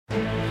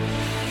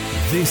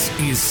This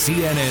is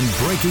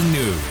CNN Breaking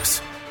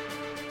News.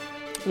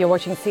 You're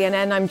watching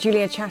CNN. I'm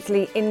Julia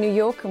Chatterley in New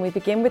York, and we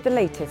begin with the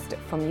latest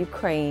from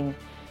Ukraine.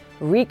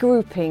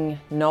 Regrouping,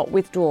 not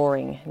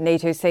withdrawing.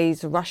 NATO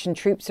says Russian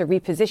troops are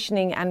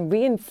repositioning and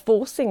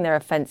reinforcing their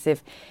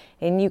offensive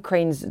in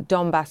Ukraine's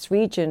Donbas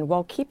region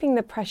while keeping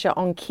the pressure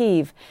on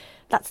Kyiv.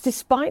 That's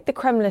despite the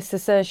Kremlin's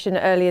assertion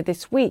earlier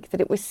this week that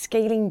it was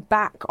scaling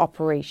back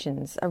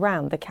operations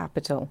around the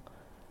capital.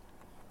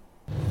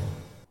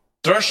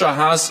 Russia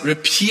has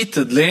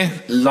repeatedly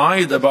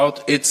lied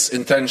about its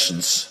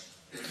intentions.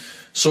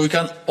 So we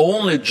can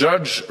only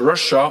judge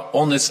Russia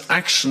on its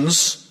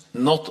actions,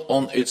 not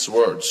on its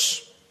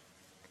words.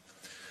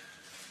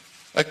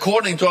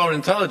 According to our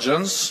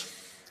intelligence,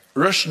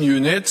 Russian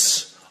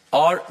units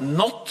are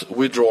not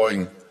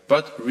withdrawing,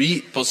 but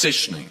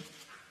repositioning.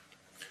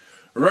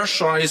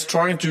 Russia is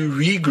trying to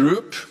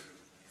regroup,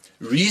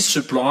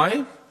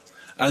 resupply,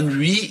 and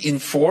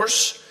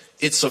reinforce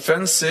its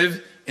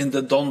offensive in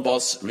the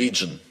Donbas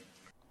region.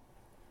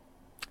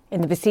 In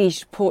the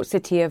besieged port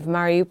city of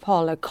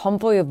Mariupol, a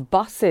convoy of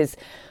buses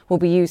will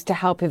be used to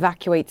help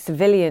evacuate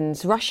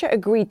civilians. Russia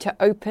agreed to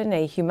open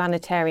a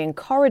humanitarian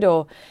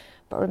corridor,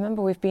 but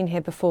remember, we've been here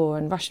before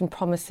and Russian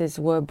promises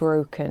were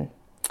broken.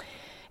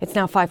 It's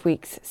now 5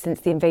 weeks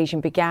since the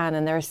invasion began,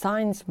 and there are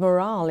signs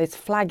morale is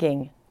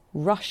flagging.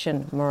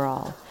 Russian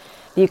morale.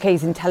 The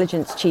UK's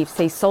intelligence chief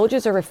says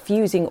soldiers are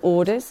refusing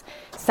orders,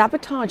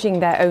 sabotaging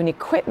their own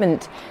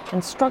equipment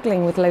and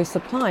struggling with low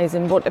supplies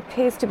in what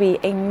appears to be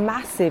a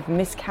massive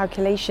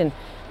miscalculation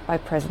by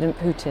President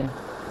Putin.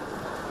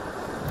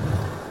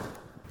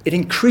 It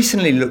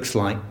increasingly looks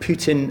like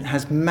Putin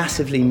has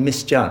massively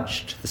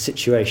misjudged the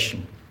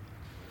situation.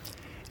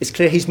 It's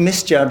clear he's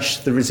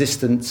misjudged the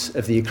resistance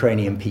of the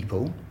Ukrainian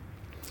people.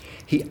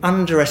 He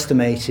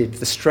underestimated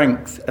the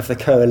strength of the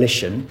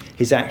coalition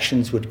his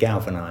actions would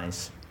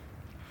galvanise.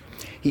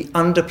 He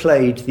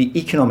underplayed the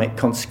economic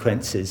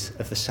consequences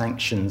of the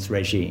sanctions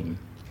regime.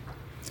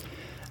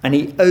 And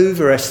he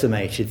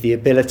overestimated the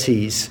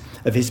abilities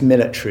of his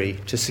military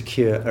to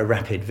secure a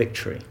rapid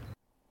victory.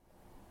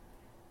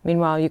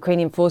 Meanwhile,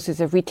 Ukrainian forces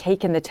have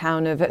retaken the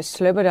town of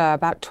Sloboda,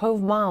 about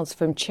 12 miles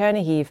from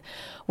Chernihiv,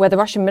 where the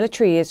Russian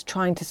military is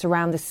trying to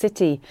surround the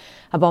city.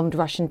 A bombed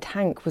Russian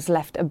tank was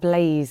left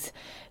ablaze.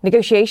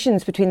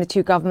 Negotiations between the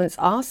two governments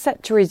are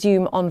set to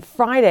resume on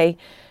Friday,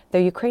 though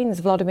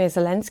Ukraine's Volodymyr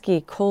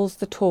Zelensky calls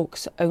the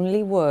talks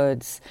only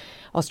words.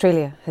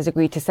 Australia has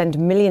agreed to send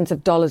millions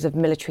of dollars of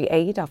military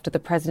aid after the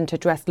president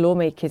addressed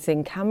lawmakers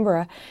in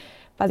Canberra.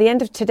 By the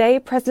end of today,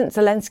 President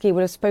Zelensky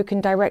will have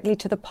spoken directly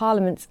to the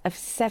parliaments of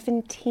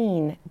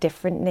 17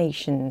 different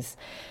nations.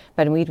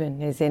 Ben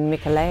Weidman is in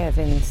Mykolaiv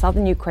in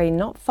southern Ukraine,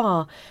 not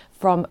far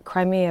from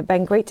Crimea.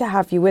 Ben, great to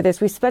have you with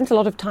us. We spent a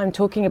lot of time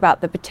talking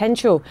about the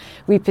potential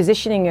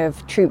repositioning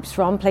of troops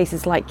from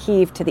places like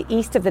Kyiv to the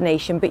east of the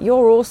nation, but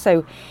you're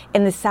also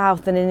in the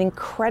south and an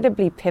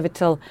incredibly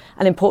pivotal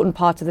and important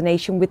part of the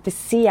nation with the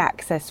sea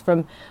access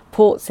from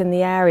ports in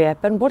the area.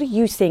 Ben, what are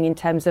you seeing in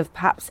terms of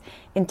perhaps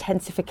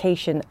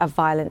intensification of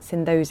violence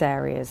in those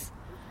areas?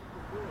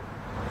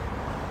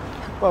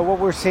 Well, what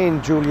we're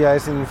seeing, Julia,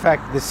 is in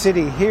fact the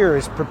city here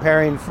is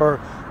preparing for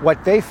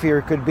what they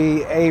fear could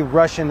be a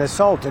Russian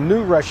assault, a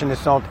new Russian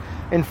assault.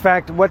 In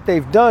fact, what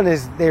they've done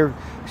is their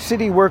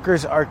city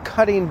workers are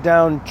cutting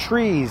down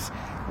trees.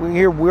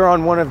 We're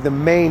on one of the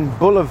main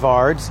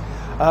boulevards.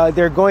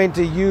 They're going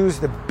to use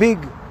the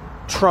big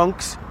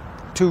trunks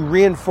to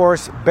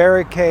reinforce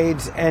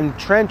barricades and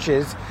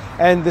trenches,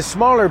 and the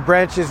smaller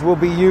branches will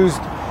be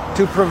used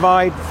to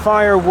provide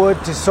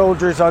firewood to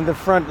soldiers on the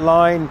front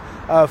line,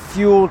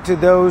 fuel to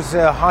those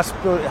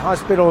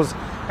hospitals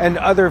and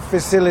other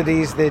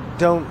facilities that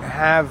don't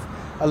have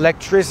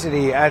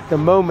electricity at the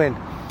moment.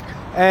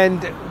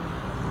 And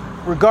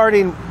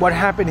regarding what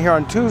happened here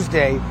on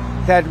Tuesday,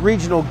 that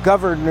regional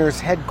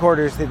governor's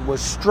headquarters that was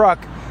struck,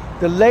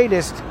 the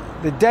latest,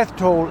 the death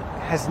toll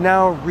has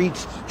now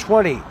reached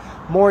 20.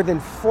 More than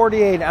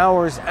 48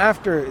 hours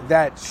after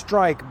that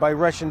strike by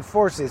Russian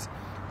forces,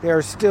 they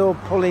are still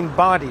pulling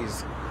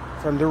bodies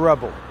from the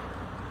rubble.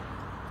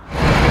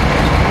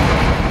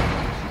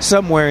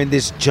 Somewhere in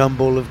this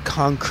jumble of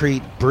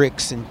concrete,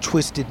 bricks, and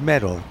twisted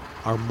metal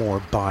are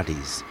more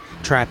bodies,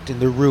 trapped in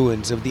the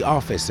ruins of the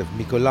office of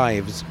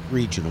Mykolaiv's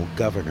regional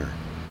governor.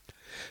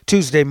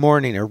 Tuesday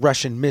morning, a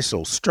Russian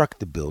missile struck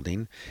the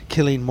building,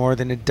 killing more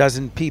than a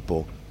dozen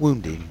people,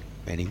 wounding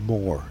many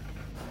more.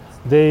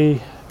 They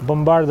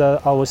bombarded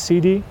our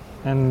city,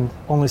 and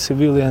only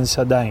civilians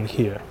are dying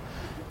here.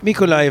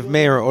 Mykolaiv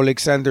Mayor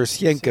Oleksandr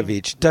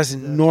Sienkiewicz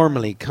doesn't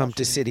normally come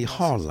to City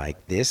Hall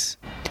like this,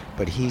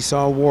 but he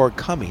saw war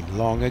coming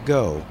long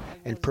ago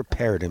and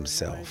prepared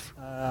himself.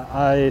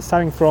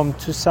 Starting from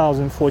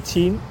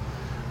 2014,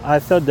 I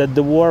thought that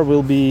the war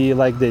will be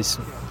like this.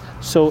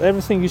 So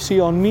everything you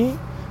see on me,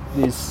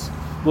 this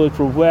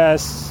bulletproof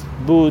vest,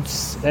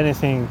 boots,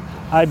 anything,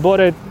 I bought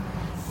it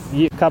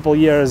a couple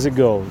years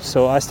ago.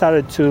 So I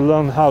started to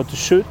learn how to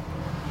shoot.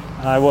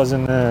 I was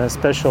in a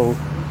special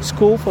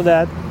school for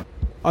that.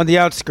 On the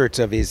outskirts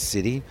of his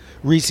city,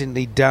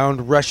 recently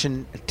downed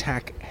Russian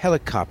attack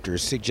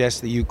helicopters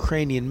suggest the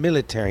Ukrainian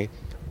military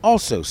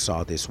also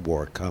saw this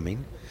war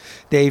coming.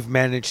 They've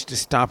managed to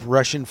stop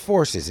Russian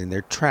forces in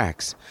their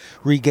tracks,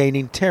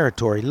 regaining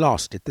territory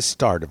lost at the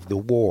start of the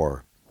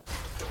war.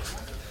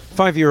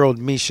 5-year-old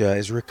Misha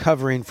is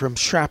recovering from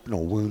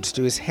shrapnel wounds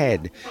to his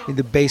head in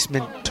the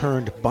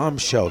basement-turned-bomb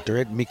shelter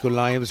at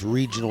Mykolaiv's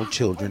Regional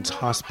Children's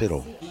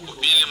Hospital.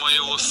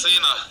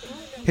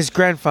 His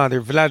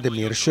grandfather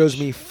Vladimir shows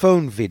me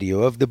phone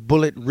video of the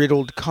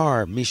bullet-riddled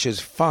car Misha's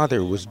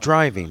father was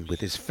driving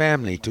with his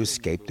family to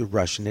escape the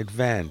Russian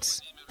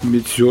advance.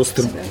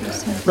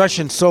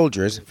 Russian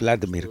soldiers,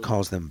 Vladimir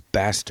calls them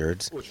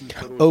bastards,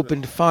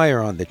 opened fire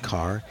on the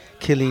car,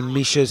 killing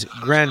Misha's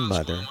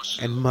grandmother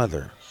and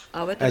mother.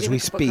 As we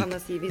speak,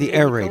 the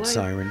air raid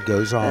siren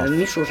goes off.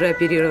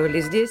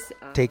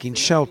 Taking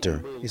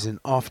shelter is an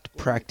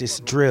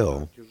oft-practiced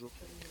drill.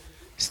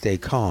 Stay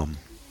calm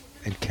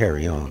and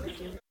carry on.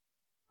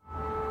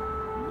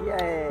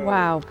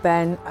 Wow,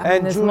 Ben.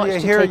 And Julia,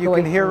 here you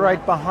can hear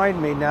right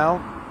behind me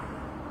now.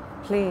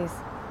 Please.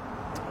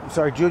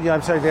 Sorry, Julia,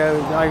 I'm sorry.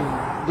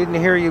 I didn't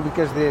hear you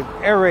because the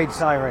air raid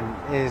siren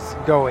is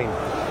going.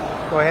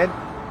 Go ahead.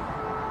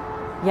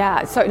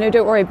 Yeah, so no,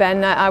 don't worry,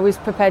 Ben. I was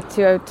prepared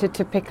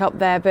to pick up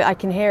there, but I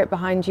can hear it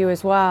behind you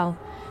as well.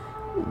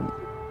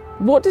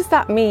 What does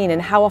that mean,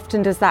 and how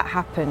often does that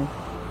happen?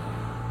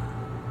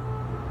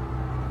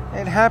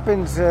 It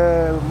happens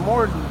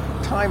more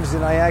times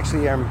than I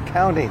actually am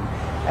counting.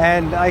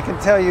 And I can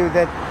tell you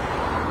that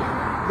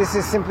this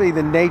is simply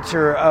the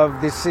nature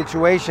of this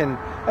situation.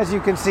 As you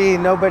can see,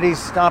 nobody's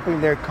stopping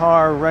their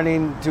car,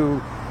 running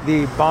to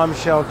the bomb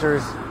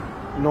shelters,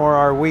 nor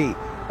are we.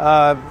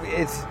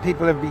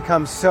 People have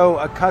become so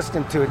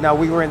accustomed to it. Now,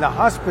 we were in the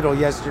hospital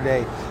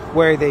yesterday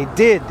where they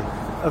did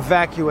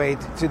evacuate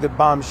to the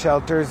bomb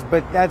shelters,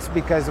 but that's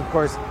because, of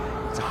course,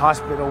 it's a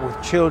hospital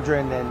with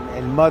children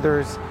and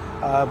mothers.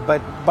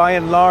 But by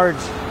and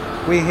large,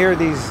 we hear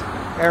these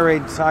air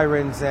raid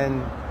sirens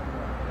and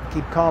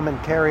keep calm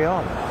and carry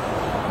on.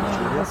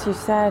 As you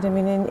said, I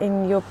mean,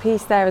 in your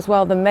piece there as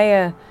well, the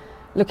mayor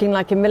looking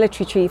like a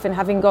military chief and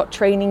having got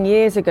training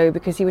years ago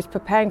because he was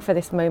preparing for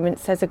this moment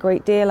says a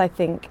great deal, I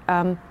think.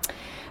 Ben,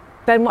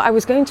 what I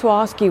was going to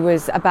ask you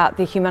was about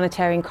the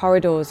humanitarian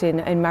corridors in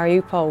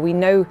Mariupol. We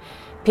know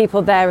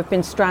people there have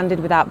been stranded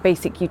without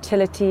basic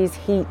utilities,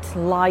 heat,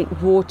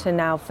 light, water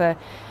now for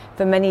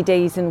many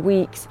days and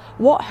weeks.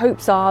 What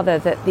hopes are there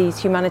that these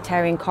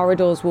humanitarian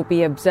corridors will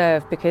be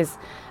observed? Because,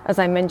 as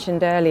I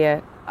mentioned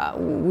earlier,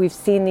 we've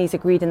seen these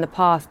agreed in the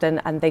past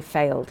and they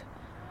failed.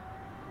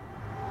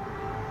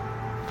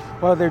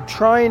 Well, they're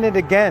trying it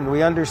again.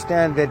 We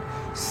understand that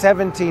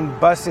 17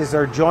 buses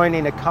are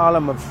joining a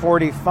column of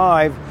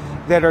 45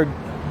 that are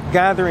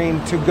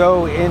gathering to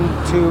go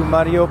into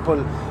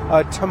Mariupol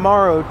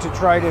tomorrow to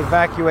try to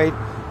evacuate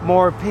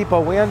more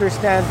people. We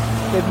understand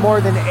that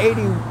more than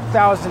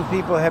 80,000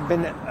 people have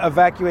been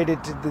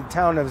evacuated to the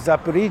town of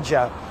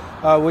Zaporizhia,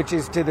 which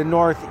is to the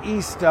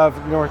northwest of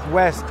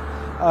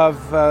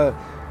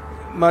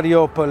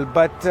Mariupol.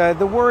 But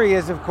the worry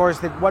is, of course,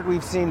 that what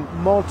we've seen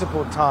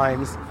multiple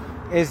times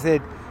is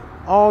that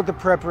all the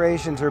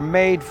preparations are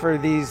made for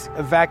these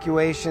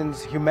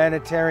evacuations,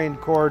 humanitarian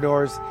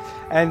corridors,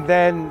 and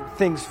then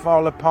things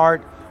fall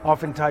apart.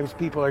 Oftentimes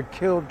people are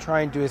killed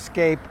trying to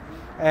escape,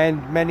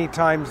 and many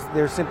times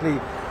they're simply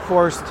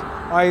forced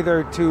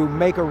either to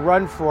make a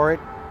run for it,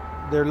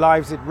 their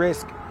lives at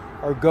risk,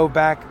 or go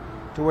back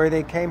to where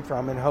they came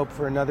from and hope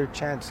for another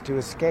chance to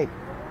escape.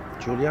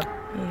 Julia?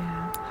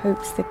 Yeah,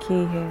 hope's the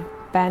key here.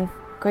 Ben,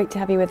 great to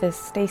have you with us.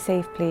 Stay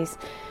safe, please.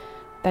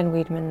 Ben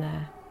Weidman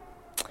there.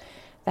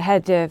 The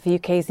head of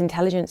UK's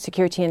Intelligence,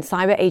 Security and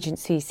Cyber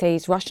Agency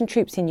says Russian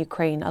troops in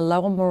Ukraine are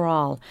low on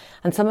morale,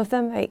 and some of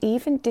them are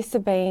even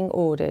disobeying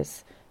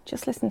orders.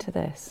 Just listen to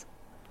this.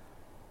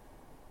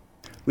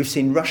 We've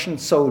seen Russian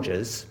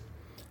soldiers,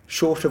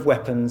 short of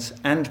weapons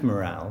and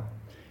morale,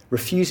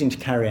 refusing to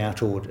carry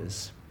out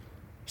orders,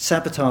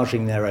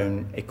 sabotaging their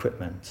own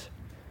equipment,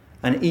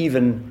 and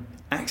even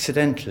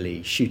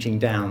accidentally shooting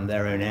down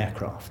their own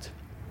aircraft.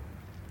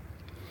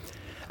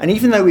 And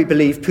even though we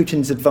believe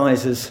Putin's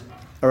advisors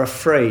are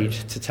afraid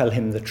to tell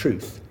him the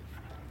truth,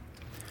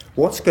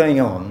 what's going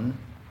on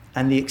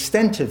and the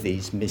extent of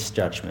these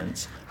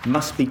misjudgments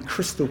must be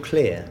crystal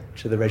clear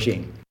to the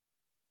regime.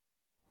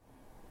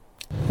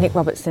 Nick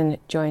Robertson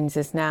joins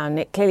us now.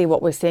 Nick, clearly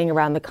what we're seeing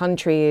around the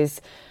country is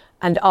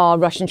and are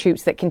Russian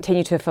troops that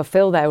continue to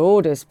fulfill their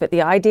orders, but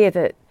the idea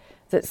that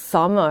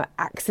some are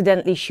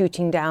accidentally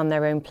shooting down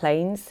their own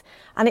planes.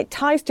 And it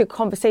ties to a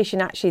conversation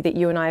actually that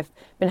you and I have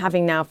been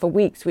having now for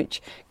weeks, which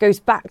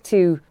goes back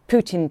to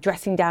Putin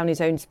dressing down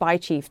his own spy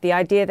chief. The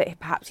idea that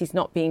perhaps he's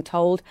not being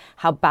told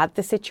how bad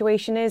the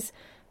situation is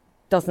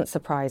doesn't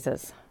surprise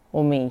us,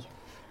 or me.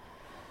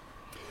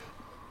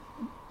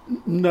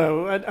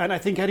 No, and I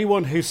think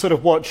anyone who sort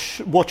of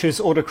watches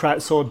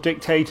autocrats or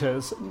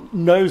dictators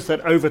knows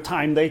that over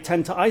time they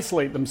tend to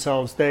isolate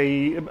themselves.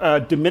 They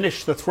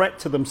diminish the threat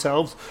to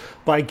themselves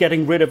by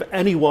getting rid of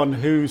anyone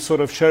who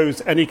sort of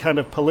shows any kind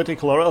of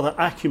political or other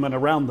acumen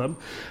around them,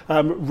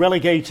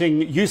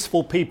 relegating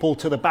useful people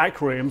to the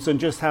back rooms and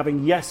just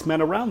having yes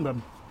men around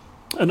them.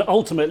 And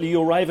ultimately,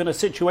 you arrive in a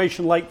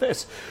situation like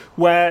this,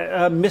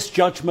 where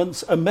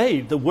misjudgments are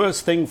made. The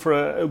worst thing for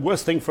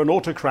an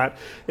autocrat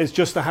is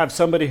just to have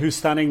somebody who's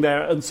standing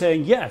there and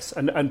saying yes.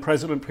 And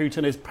President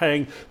Putin is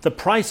paying the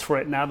price for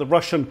it now. The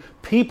Russian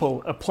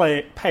people are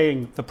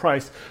paying the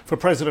price for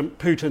President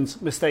Putin's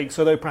mistakes.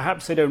 Although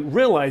perhaps they don't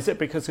realize it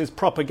because his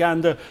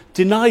propaganda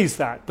denies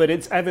that. But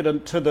it's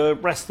evident to the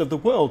rest of the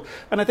world.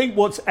 And I think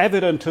what's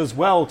evident as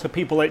well to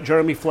people like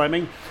Jeremy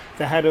Fleming,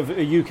 the head of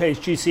UK's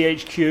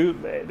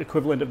GCHQ, the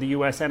equivalent of the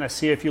US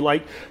NSC, if you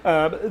like,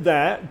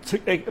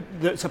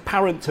 that's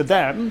apparent to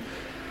them,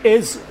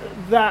 is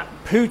that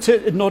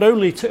Putin, not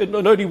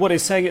only what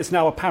he's saying, it's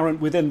now apparent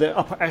within the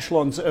upper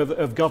echelons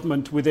of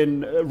government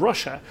within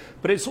Russia,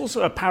 but it's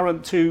also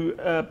apparent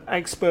to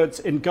experts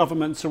in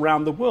governments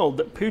around the world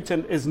that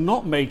Putin is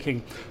not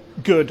making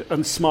good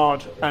and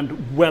smart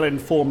and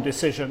well-informed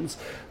decisions,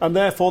 and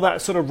therefore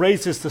that sort of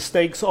raises the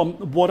stakes on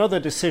what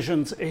other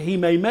decisions he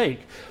may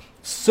make.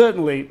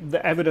 Certainly,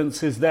 the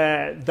evidence is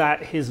there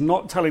that he's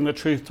not telling the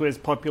truth to his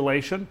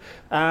population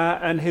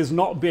and he's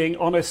not being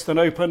honest and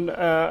open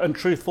and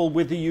truthful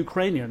with the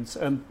Ukrainians.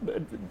 And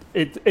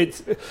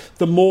it's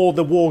the more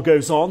the war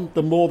goes on,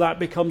 the more that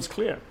becomes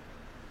clear.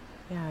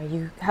 Yeah,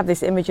 you have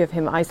this image of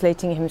him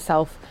isolating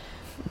himself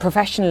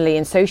professionally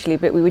and socially,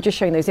 but we were just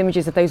showing those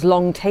images of those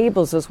long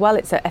tables as well.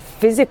 It's a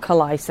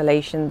physical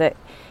isolation that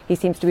he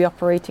seems to be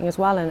operating as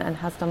well and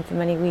has done for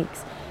many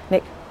weeks.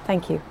 Nick,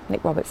 thank you.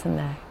 Nick Robertson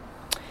there.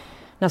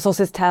 Now,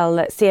 sources tell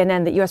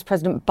CNN that US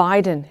President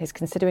Biden is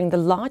considering the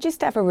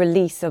largest ever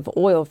release of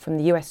oil from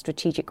the US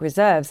strategic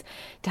reserves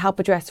to help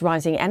address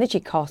rising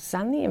energy costs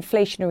and the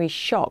inflationary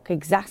shock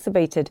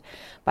exacerbated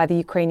by the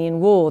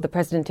Ukrainian war. The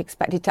president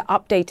expected to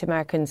update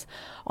Americans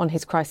on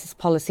his crisis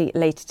policy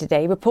later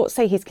today. Reports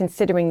say he's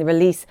considering the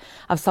release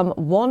of some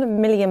 1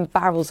 million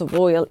barrels of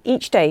oil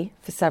each day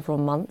for several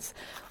months.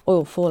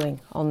 Oil falling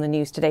on the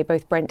news today,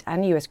 both Brent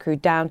and US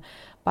crude down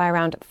by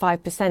around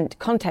 5%.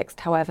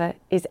 Context, however,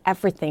 is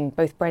everything.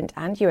 Both Brent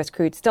and US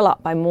crude still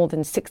up by more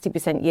than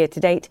 60% year to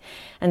date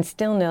and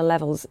still near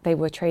levels they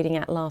were trading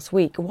at last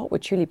week. What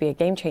would truly be a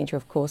game changer,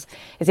 of course,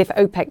 is if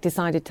OPEC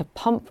decided to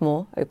pump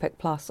more. OPEC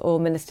Plus oil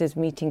ministers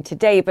meeting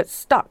today, but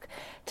stuck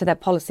to their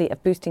policy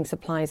of boosting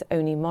supplies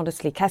only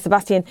modestly. Claire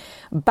Sebastian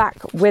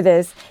back with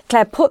us.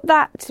 Claire, put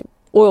that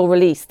oil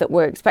release that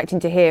we're expecting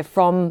to hear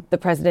from the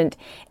president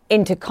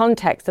into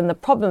context. And the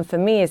problem for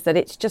me is that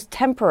it's just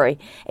temporary.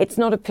 It's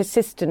not a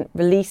persistent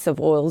release of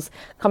oils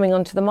coming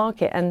onto the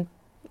market, and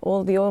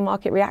all the oil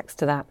market reacts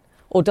to that,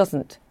 or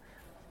doesn't.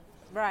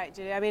 Right,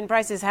 Julia. I mean,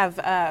 prices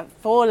have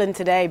fallen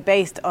today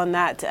based on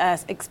that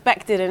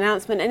expected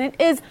announcement, and it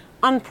is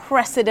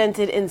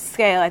unprecedented in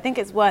scale. I think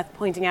it's worth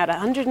pointing out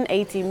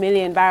 180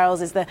 million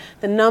barrels is the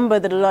number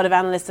that a lot of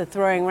analysts are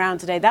throwing around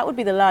today. That would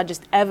be the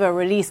largest ever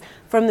release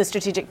from the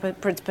Strategic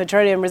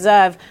Petroleum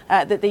Reserve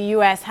that the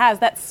US has.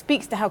 That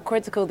speaks to how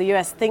critical the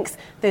US thinks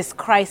this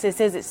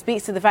crisis is. It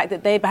speaks to the fact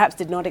that they perhaps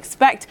did not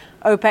expect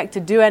OPEC to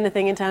do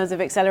anything in terms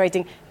of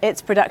accelerating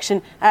its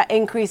production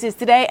increases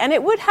today. And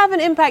it would have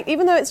an impact,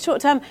 even though it's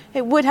short term,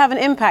 it would have an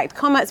impact.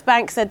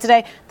 Commerzbank said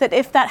today that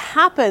if that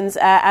happens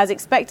as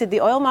expected, the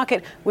oil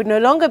market would no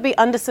longer be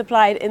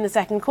undersupplied in the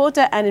second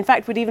quarter and in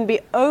fact would even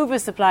be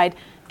oversupplied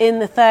in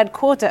the third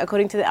quarter,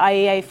 according to the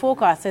IEA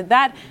forecast. So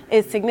that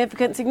is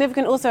significant.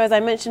 Significant also, as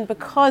I mentioned,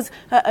 because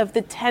of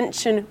the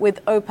tension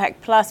with OPEC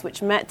Plus,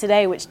 which met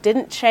today, which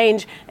didn't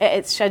change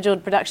its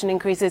scheduled production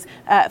increases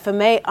for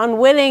May,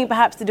 unwilling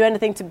perhaps to do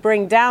anything to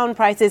bring down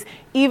prices,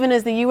 even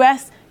as the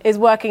US is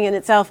working in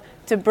itself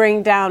to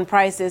bring down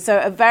prices. So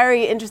a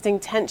very interesting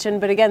tension.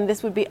 But again,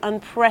 this would be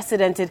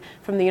unprecedented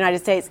from the United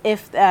States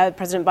if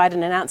President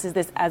Biden announces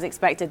this as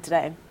expected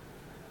today.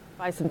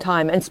 Buy some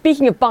time. And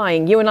speaking of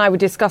buying, you and I were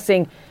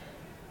discussing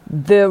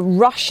the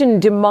Russian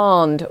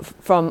demand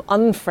from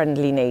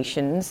unfriendly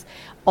nations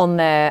on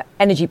their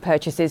energy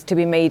purchases to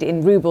be made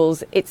in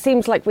rubles. It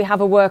seems like we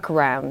have a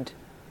workaround.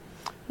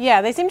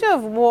 Yeah, they seem to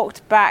have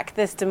walked back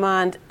this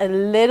demand a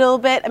little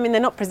bit. I mean, they're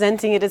not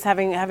presenting it as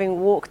having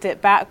walked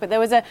it back, but there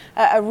was a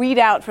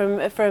readout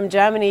from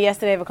Germany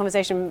yesterday of a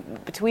conversation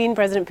between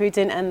President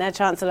Putin and their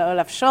Chancellor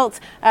Olaf Scholz,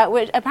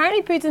 which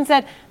apparently Putin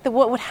said that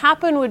what would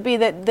happen would be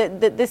that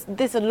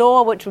this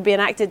law, which would be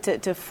enacted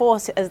to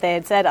force, as they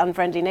had said,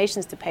 unfriendly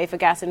nations to pay for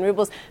gas in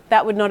rubles,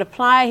 that would not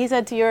apply, he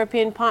said, to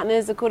European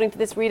partners, according to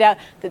this readout,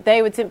 that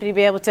they would simply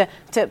be able to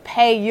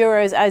pay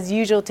euros as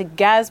usual to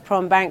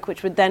Gazprom Bank,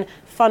 which would then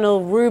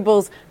funnel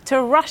rubles to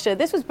Russia.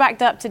 This was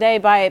backed up today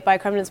by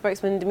Kremlin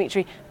spokesman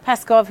Dmitry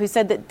Peskov, who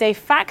said that de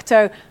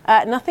facto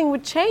nothing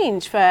would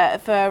change for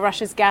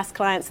Russia's gas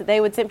clients, that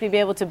they would simply be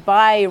able to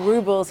buy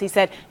rubles, he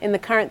said, in the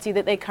currency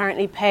that they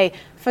currently pay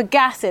for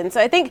gas in.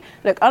 So I think,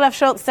 look, Olaf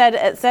Scholz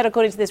said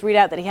according to this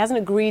readout that he hasn't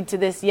agreed to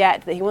this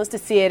yet, that he wants to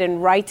see it in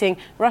writing.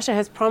 Russia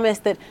has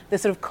promised that the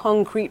sort of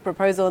concrete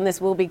proposal on this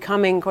will be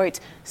coming, quote,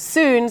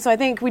 soon. So I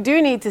think we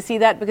do need to see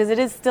that because it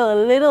is still a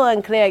little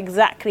unclear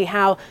exactly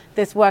how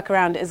this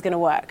workaround is going to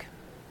work.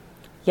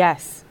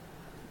 Yes.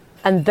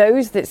 And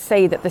those that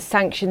say that the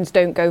sanctions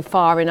don't go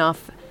far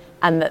enough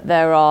and that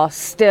there are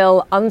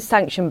still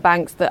unsanctioned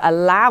banks that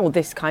allow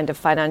this kind of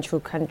financial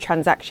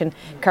transaction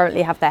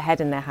currently have their head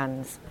in their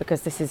hands,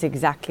 because this is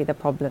exactly the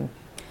problem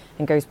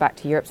and goes back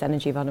to Europe's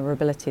energy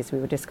vulnerabilities we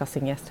were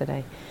discussing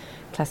yesterday.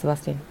 Claire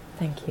Sebastian,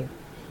 thank you.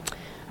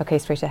 OK,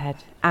 straight ahead.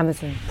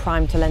 Amazon,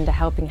 primed to lend a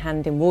helping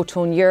hand in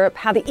war-torn Europe,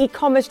 how the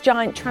e-commerce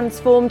giant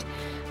transformed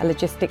a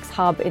logistics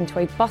hub into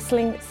a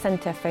bustling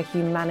centre for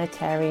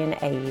humanitarian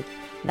aid.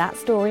 That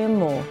story and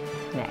more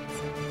next.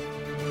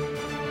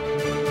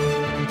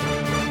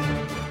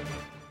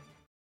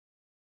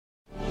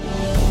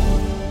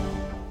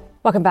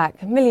 Welcome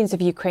back. Millions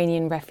of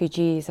Ukrainian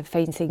refugees are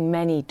facing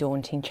many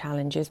daunting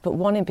challenges, but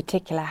one in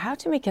particular, how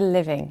to make a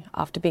living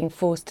after being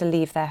forced to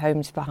leave their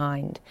homes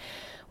behind.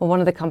 Well,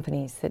 one of the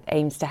companies that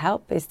aims to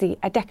help is the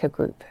Adecco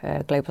Group,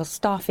 a global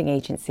staffing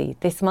agency.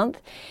 This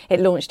month, it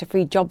launched a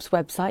free jobs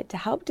website to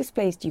help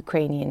displaced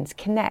Ukrainians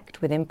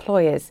connect with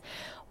employers.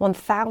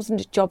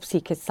 1,000 job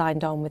seekers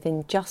signed on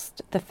within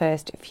just the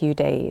first few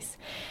days.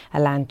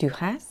 Alain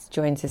Duras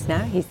joins us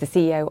now. He's the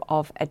CEO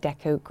of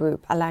Adecco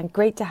Group. Alain,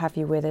 great to have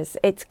you with us.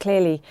 It's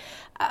clearly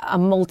a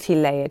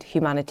multi-layered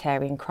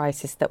humanitarian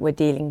crisis that we're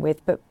dealing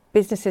with, but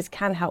businesses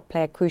can help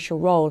play a crucial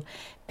role,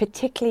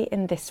 particularly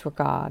in this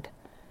regard.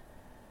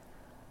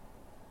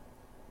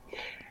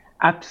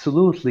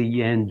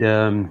 Absolutely. And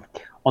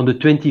on the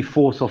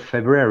 24th of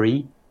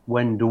February,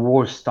 when the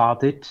war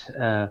started,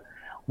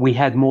 we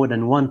had more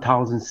than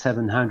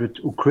 1,700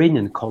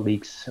 Ukrainian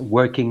colleagues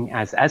working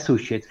as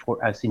associates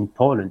for us in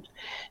Poland.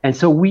 And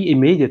so we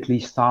immediately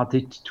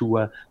started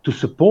to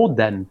support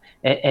them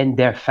and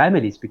their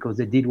families, because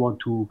they did want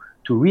to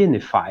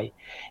reunify.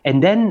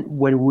 And then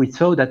when we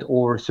saw that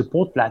our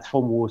support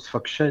platform was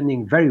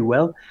functioning very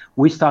well,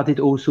 we started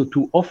also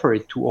to offer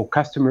it to our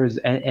customers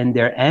and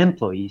their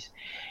employees.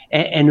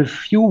 And a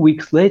few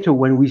weeks later,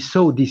 when we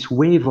saw this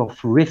wave of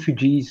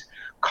refugees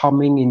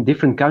coming in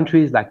different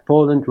countries like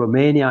Poland,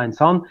 Romania, and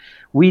so on,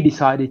 we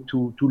decided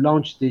to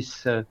launch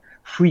this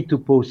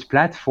free-to-post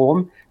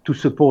platform to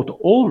support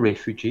all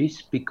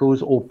refugees,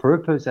 because our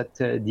purpose at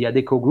the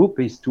Adecco Group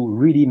is to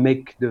really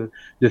make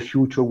the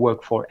future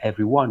work for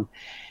everyone.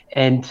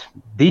 And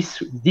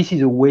this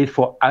is a way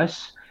for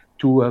us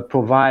to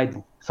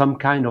provide some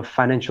kind of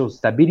financial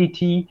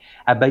stability,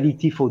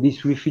 ability for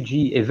this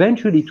refugee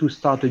eventually to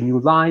start a new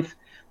life,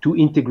 to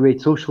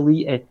integrate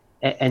socially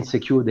and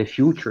secure their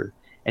future.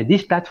 And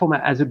this platform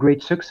has a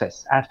great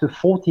success. After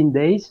 14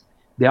 days,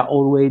 there are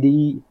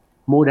already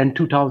more than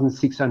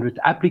 2,600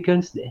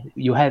 applicants.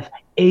 You have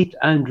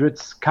 800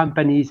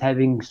 companies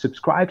having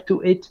subscribed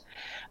to it,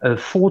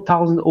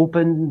 4,000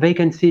 open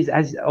vacancies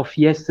as of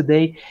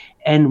yesterday,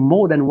 and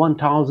more than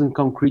 1,000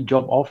 concrete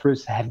job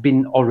offers have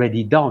been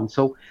already done.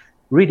 So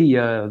really,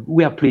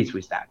 we are pleased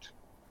with that.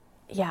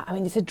 Yeah, I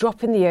mean, it's a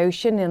drop in the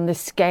ocean in the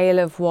scale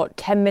of what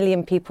 10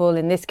 million people,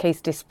 in this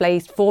case,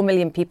 displaced, 4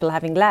 million people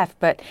having left.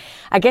 But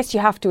I guess you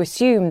have to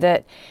assume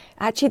that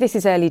actually this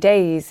is early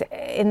days.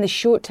 In the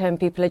short term,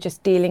 people are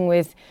just dealing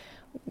with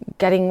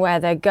getting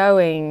where they're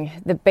going,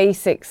 the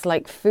basics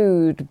like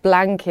food,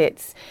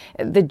 blankets,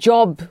 the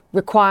job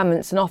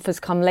requirements and offers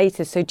come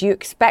later. So do you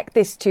expect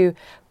this to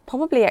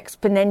probably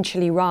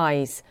exponentially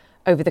rise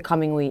over the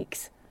coming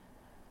weeks?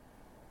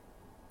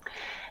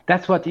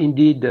 That's what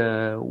indeed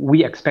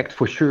we expect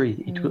for sure.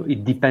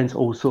 It depends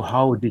also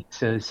how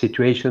this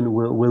situation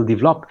will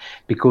develop,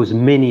 because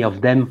many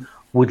of them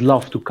would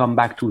love to come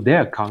back to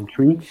their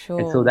country. Sure.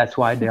 And so that's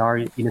why they are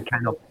in a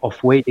kind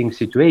of waiting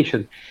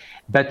situation.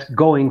 But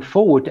going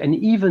forward, and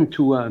even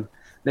to,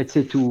 let's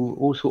say, to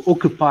also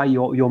occupy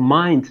your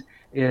mind,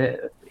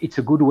 it's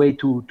a good way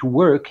to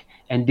work.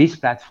 And this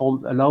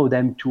platform allow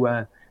them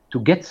to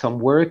get some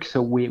work.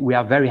 So we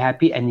are very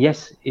happy. And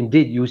yes,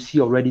 indeed, you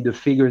see already the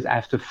figures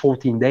after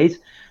 14 days.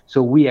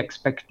 So we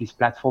expect this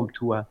platform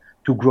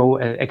to grow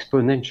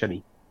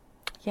exponentially.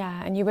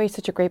 Yeah, and you raised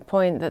such a great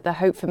point that the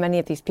hope for many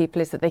of these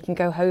people is that they can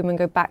go home and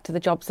go back to the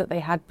jobs that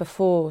they had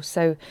before.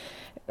 So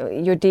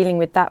you're dealing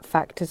with that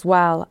fact as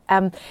well.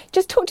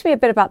 Just talk to me a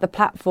bit about the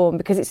platform,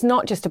 because it's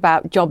not just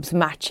about jobs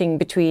matching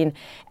between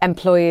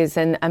employers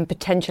and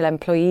potential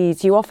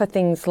employees. You offer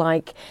things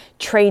like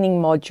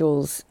training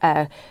modules,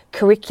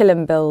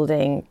 curriculum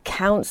building,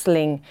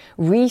 counselling,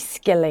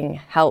 reskilling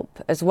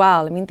help as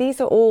well. I mean, these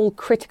are all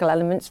critical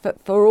elements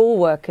for all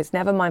workers,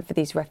 never mind for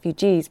these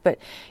refugees, but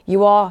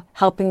you are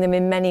helping them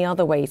in many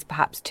other ways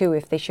perhaps too,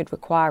 if they should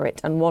require it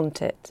and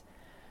want it.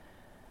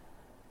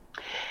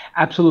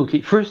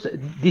 Absolutely. First,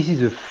 this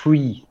is a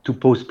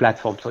free-to-post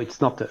platform, so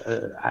it's not,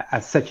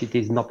 as such, it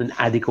is not an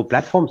Adecco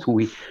platform, so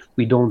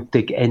we don't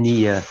take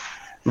any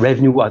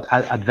revenue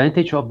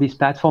advantage of this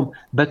platform.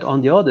 But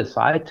on the other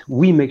side,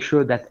 we make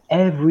sure that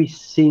every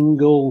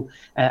single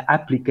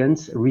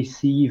applicant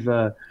receive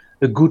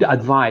a good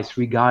advice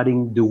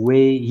regarding the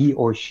way he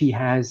or she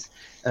has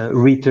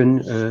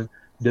written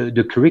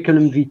the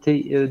curriculum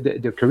vitae,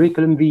 the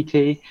curriculum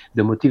vitae,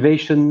 the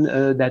motivation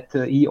that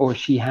he or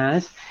she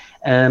has.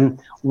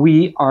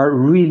 We are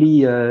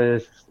really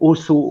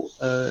also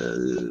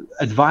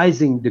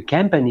advising the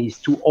companies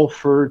to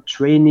offer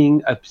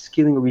training,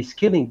 upskilling,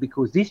 reskilling,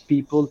 because these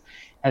people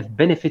have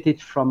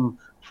benefited from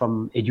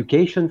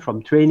education,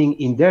 from training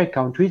in their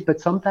countries,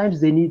 but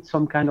sometimes they need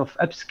some kind of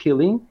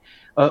upskilling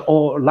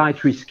or light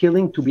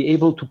reskilling to be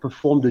able to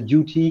perform the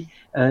duty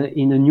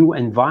in a new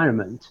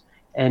environment.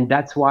 And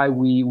that's why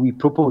we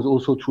propose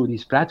also through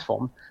this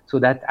platform, so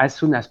that as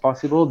soon as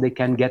possible they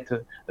can get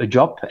a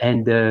job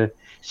and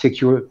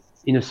secure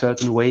in a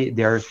certain way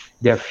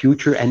their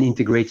future and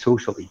integrate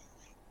socially.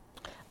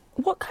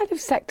 What kind of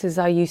sectors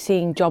are you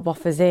seeing job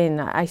offers in?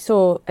 I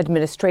saw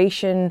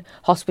administration,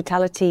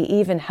 hospitality,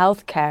 even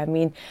healthcare. I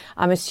mean,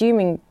 I'm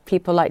assuming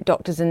people like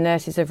doctors and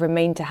nurses have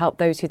remained to help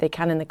those who they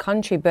can in the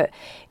country. But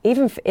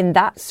even in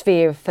that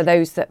sphere, for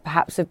those that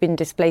perhaps have been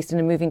displaced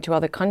and are moving to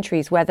other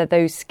countries, whether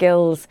those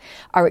skills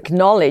are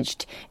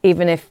acknowledged,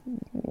 even if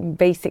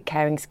basic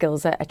caring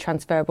skills are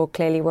transferable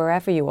clearly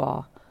wherever you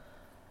are.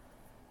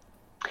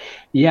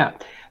 Yeah.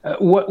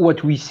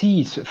 What we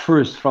see is,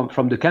 first,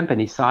 from the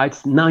company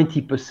sides,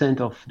 90%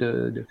 of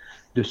the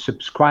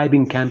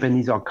subscribing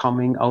companies are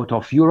coming out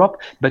of Europe,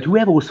 but we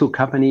have also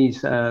companies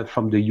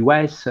from the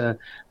US,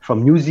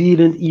 from New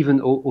Zealand,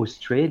 even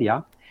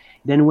Australia.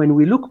 Then when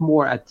we look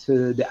more at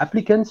the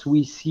applicants,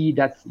 we see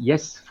that,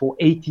 yes, for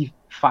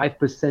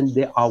 85%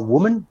 they are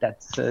women.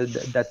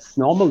 That's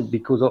normal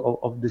because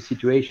of the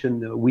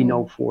situation we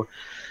know for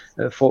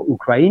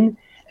Ukraine.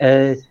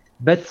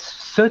 But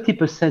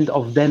 30%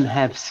 of them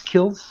have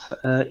skills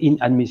in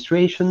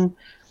administration.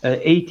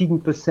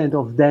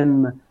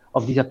 18%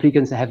 of these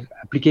applicants have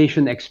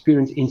application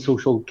experience in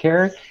social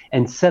care,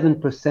 and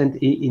 7%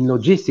 in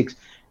logistics.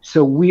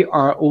 So we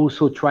are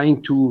also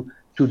trying to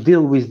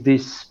deal with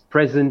this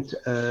present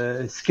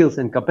skills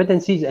and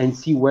competencies and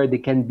see where they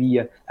can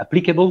be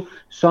applicable.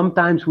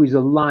 Sometimes with a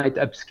light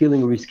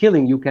upskilling,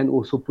 reskilling, you can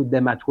also put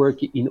them at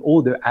work in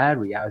other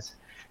areas,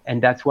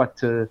 and that's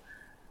what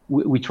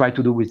we try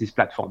to do with this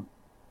platform.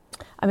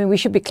 I mean, we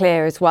should be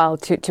clear as well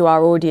to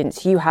our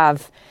audience. You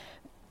have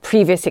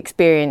previous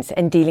experience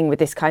in dealing with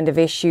this kind of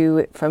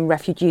issue, from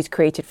refugees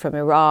created from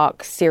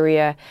Iraq,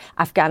 Syria,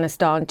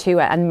 Afghanistan too,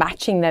 and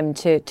matching them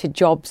to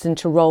jobs and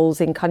to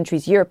roles in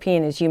countries,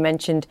 European, as you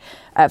mentioned,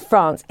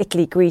 France,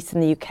 Italy, Greece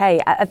and the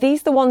UK. Are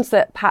these the ones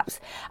that perhaps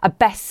are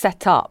best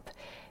set up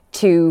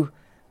to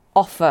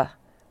offer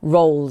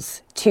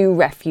roles to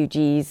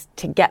refugees,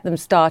 to get them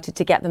started,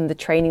 to get them the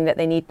training that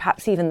they need,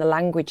 perhaps even the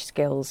language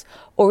skills?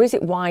 Or is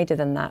it wider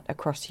than that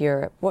across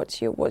Europe?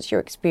 What's your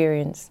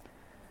experience?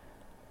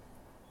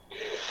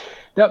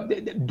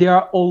 There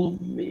are all,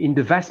 in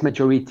the vast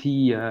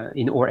majority,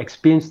 in our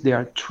experience, there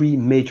are three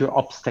major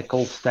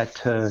obstacles that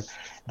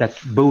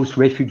both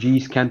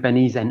refugees,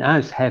 companies and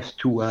us have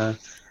to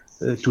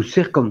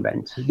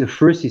circumvent. The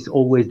first is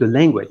always the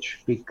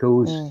language,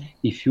 because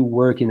if you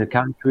work in a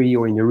country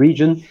or in a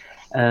region,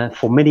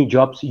 for many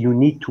jobs, you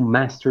need to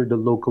master the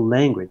local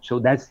language. So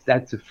that's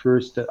the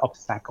first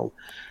obstacle.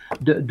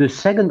 The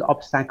second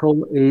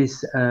obstacle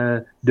is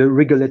the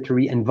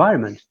regulatory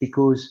environment,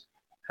 because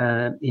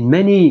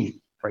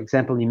for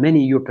example, in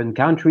many European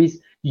countries,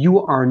 you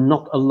are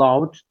not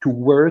allowed to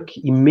work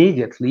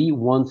immediately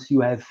once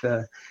you have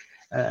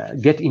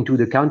get into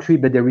the country,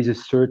 but there is a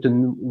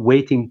certain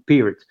waiting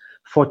period.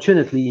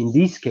 Fortunately, in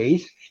this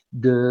case,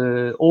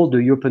 all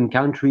the European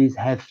countries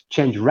have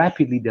changed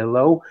rapidly their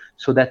law,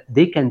 so that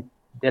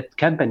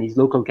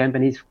local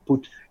companies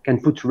can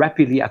put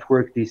rapidly at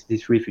work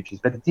these refugees.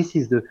 But this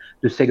is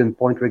the second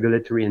point,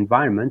 regulatory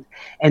environment.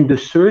 And the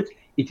third,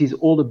 it is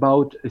all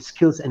about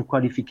skills and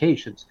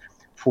qualifications.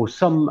 For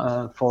some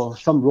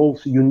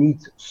roles, you need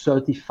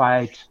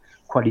certified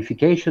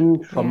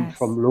qualification from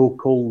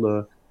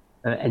local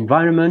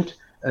environment.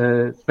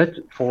 But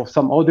for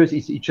some others,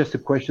 it's just a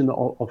question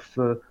of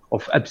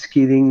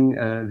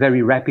upskilling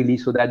very rapidly,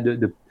 so that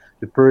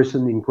the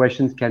person in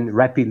question can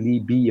rapidly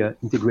be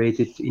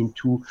integrated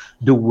into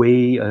the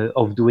way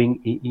of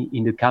doing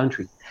in the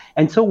country.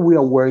 And so we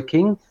are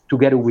working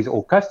together with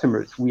our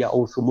customers. We are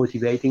also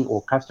motivating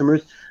our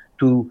customers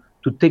to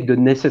take the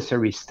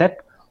necessary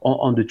step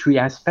on the three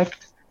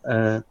aspects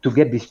to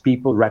get these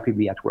people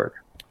rapidly at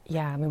work.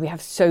 Yeah, I mean, we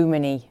have so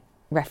many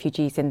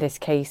refugees in this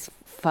case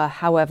for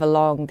however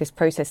long. This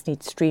process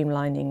needs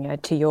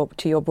streamlining, to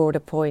your broader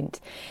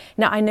point.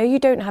 Now, I know you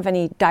don't have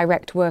any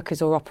direct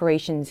workers or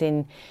operations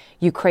in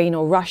Ukraine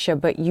or Russia,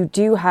 but you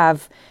do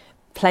have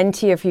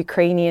plenty of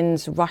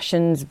Ukrainians,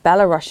 Russians,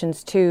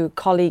 Belarusians too,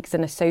 colleagues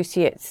and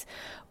associates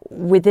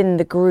within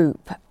the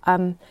group.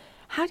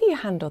 How do you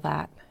handle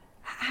that?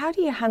 How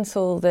do you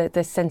handle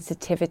the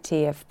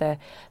sensitivity of the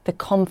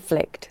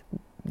conflict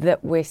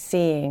that we're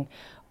seeing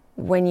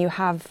when you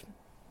have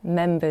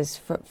members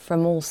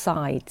from all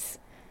sides?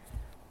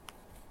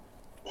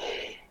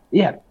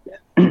 Yeah,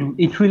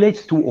 it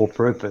relates to our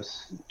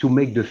purpose, to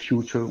make the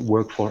future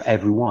work for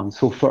everyone.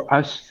 So for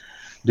us,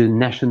 the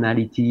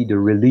nationality, the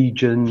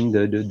religion,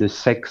 the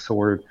sex,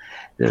 or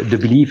the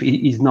belief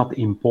is not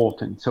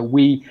important. So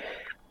we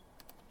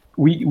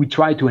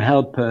try to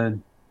help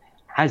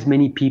as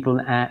many people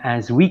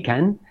as we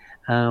can.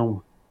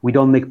 We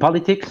don't make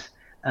politics.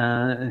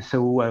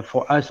 So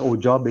for us, our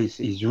job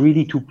is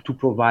really to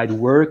provide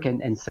work,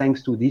 and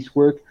thanks to this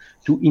work,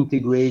 to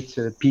integrate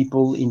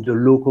people in the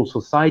local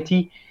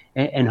society,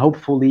 and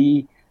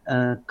hopefully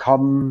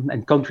come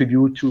and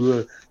contribute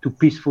to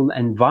peaceful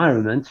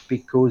environments.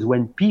 Because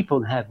when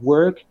people have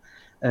work,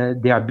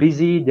 they are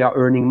busy, they are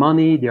earning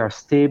money, they are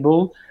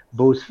stable,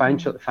 both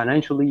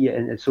financially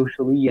and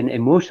socially and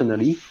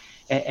emotionally.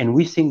 And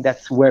we think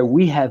that's where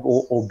we have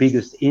our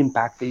biggest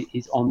impact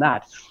is on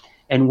that.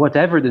 And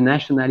whatever the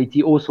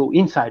nationality, also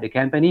inside the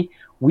company,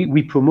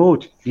 we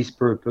promote this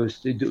purpose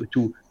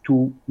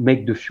to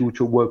make the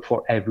future work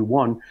for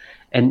everyone.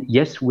 And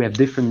yes, we have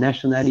different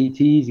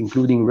nationalities,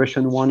 including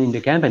Russian one in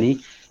the company,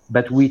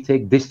 but we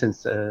take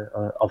distance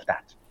of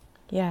that.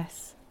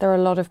 Yes, there are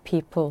a lot of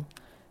people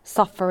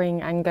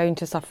suffering and going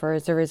to suffer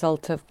as a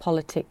result of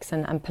politics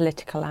and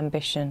political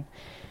ambition,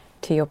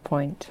 to your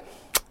point.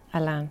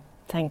 Alain,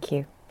 thank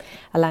you.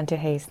 Alain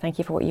Duhaise, thank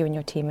you for what you and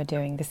your team are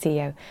doing, the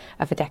CEO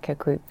of Adecco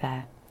Group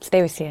there.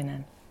 Stay with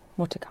CNN.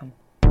 More to come.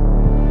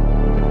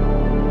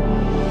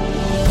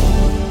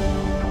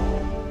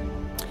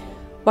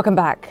 Welcome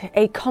back.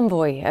 A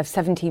convoy of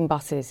 17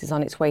 buses is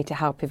on its way to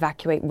help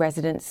evacuate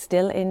residents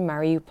still in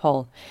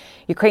Mariupol.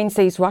 Ukraine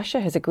says Russia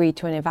has agreed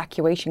to an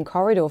evacuation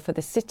corridor for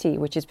the city,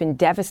 which has been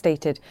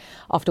devastated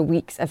after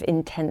weeks of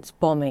intense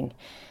bombing.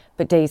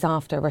 But days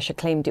after Russia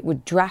claimed it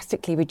would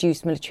drastically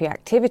reduce military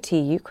activity,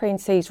 Ukraine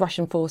says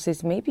Russian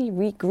forces may be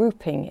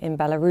regrouping in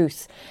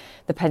Belarus.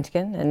 The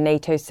Pentagon and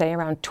NATO say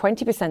around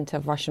 20%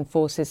 of Russian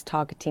forces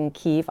targeting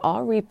Kyiv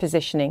are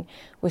repositioning,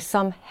 with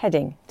some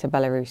heading to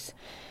Belarus.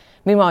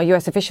 Meanwhile,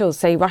 US officials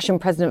say Russian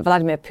President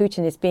Vladimir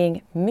Putin is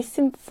being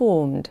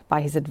misinformed by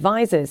his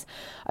advisors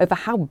over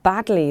how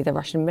badly the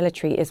Russian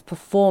military is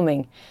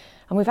performing.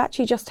 And we've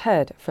actually just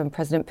heard from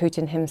President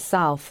Putin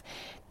himself,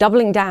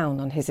 doubling down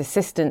on his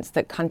insistence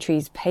that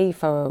countries pay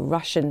for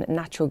Russian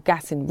natural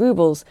gas in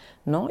rubles,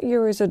 not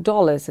euros or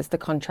dollars, as the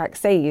contract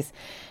says.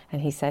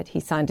 And he said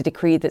he signed a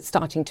decree that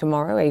starting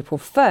tomorrow, April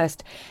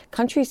 1st,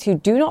 countries who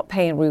do not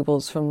pay in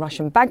rubles from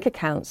Russian bank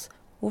accounts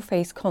will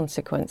face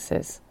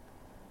consequences.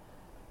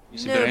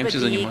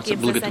 Nobody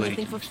gives us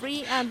anything for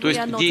free, and we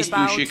are not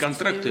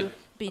about to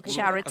be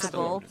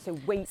charitable.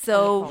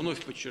 So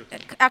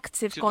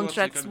active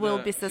contracts will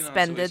be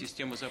suspended.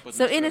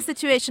 So in a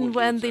situation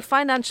when the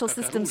financial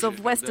systems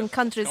of Western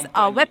countries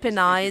are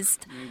weaponized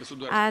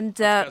and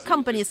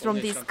companies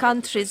from these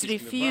countries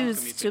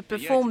refuse to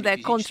perform their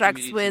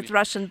contracts with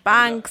Russian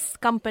banks,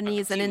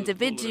 companies and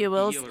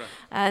individuals,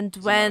 and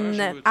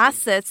when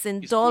assets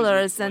in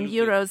dollars and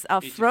euros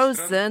are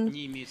frozen,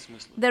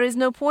 there is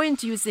no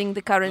point using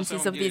the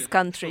currencies of these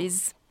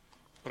countries.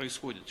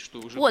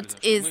 What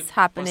is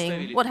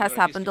happening? What has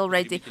happened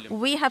already?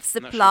 We have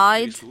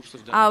supplied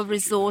our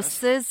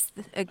resources,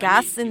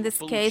 gas in this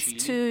case,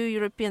 to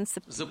European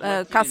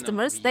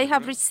customers. They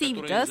have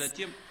received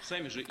it,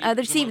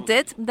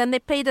 then they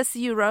paid us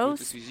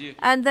euros,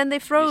 and then they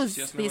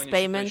froze these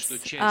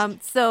payments.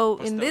 So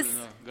in this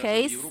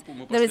case,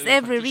 there is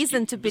every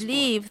reason to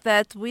believe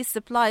that we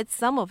supplied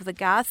some of the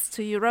gas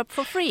to Europe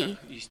for free.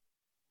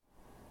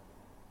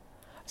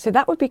 So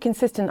that would be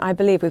consistent, I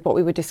believe, with what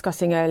we were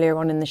discussing earlier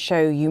on in the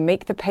show. You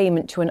make the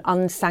payment to an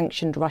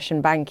unsanctioned Russian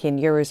bank in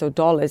euros or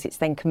dollars. It's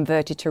then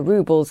converted to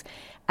rubles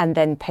and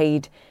then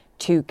paid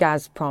to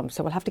Gazprom.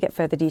 So we'll have to get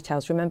further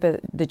details.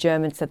 Remember, the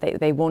Germans said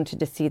they wanted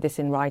to see this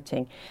in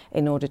writing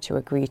in order to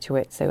agree to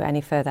it. So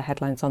any further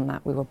headlines on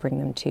that, we will bring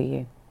them to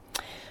you.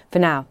 For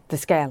now, the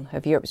scale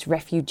of Europe's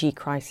refugee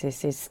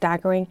crisis is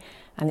staggering,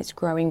 and it's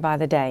growing by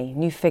the day.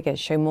 New figures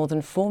show more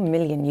than 4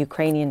 million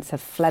Ukrainians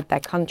have fled their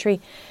country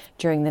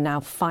during the now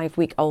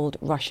 5-week-old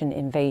Russian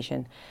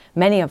invasion,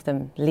 many of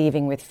them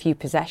leaving with few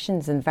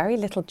possessions and very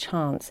little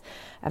chance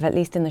of, at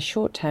least in the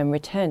short term,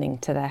 returning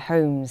to their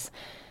homes.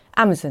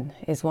 Amazon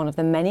is one of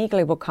the many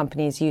global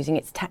companies using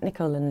its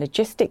technical and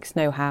logistics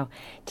know-how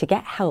to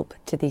get help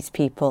to these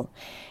people.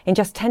 In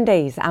just 10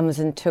 days,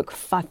 Amazon took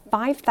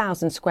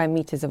 5,000 square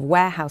meters of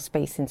warehouse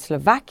space in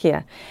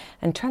Slovakia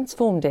and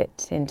transformed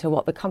it into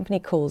what the company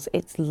calls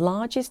its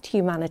largest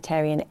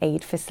humanitarian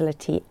aid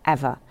facility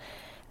ever.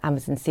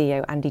 Amazon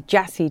CEO Andy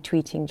Jassy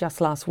tweeting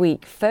just last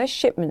week, first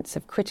shipments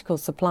of critical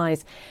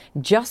supplies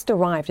just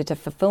arrived at a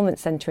fulfillment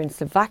centre in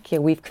Slovakia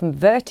we've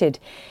converted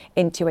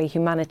into a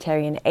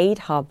humanitarian aid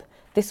hub.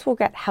 This will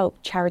get help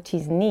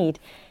charities need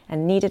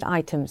and needed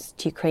items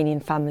to Ukrainian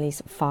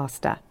families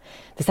faster.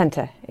 The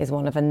centre is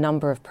one of a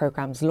number of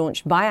programmes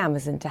launched by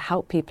Amazon to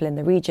help people in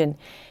the region,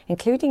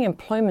 including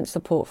employment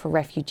support for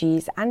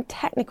refugees and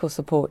technical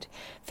support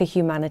for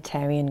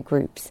humanitarian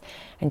groups.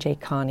 And Jay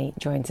Carney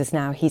joins us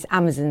now. He's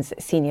Amazon's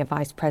Senior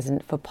Vice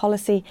President for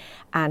Policy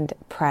and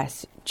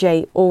Press.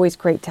 Jay, always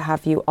great to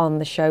have you on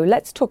the show.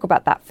 Let's talk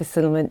about that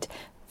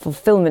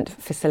fulfillment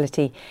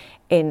facility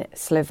in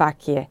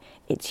Slovakia.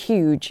 It's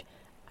huge.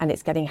 and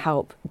it's getting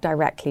help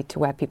directly to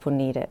where people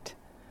need it.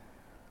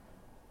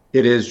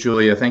 It is,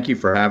 Julia. Thank you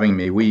for having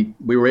me. We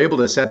were able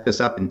to set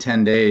this up in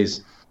 10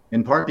 days,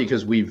 in part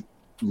because we've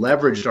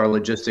leveraged our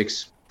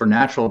logistics for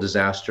natural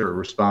disaster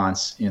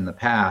response in the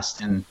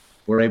past, and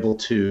we're able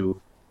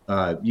to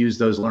use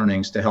those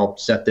learnings to help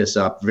set this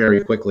up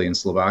very quickly in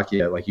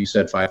Slovakia. Like you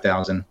said,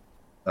 5,000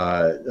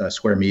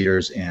 square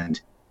meters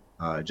and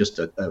just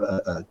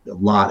a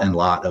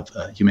lot of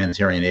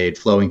humanitarian aid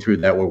flowing through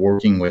that. We're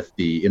working with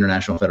the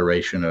International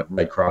Federation of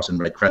Red Cross and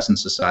Red Crescent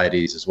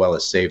Societies, as well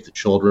as Save the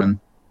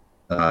Children,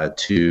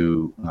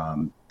 to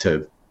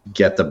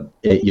get the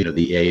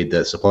aid,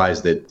 the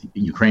supplies that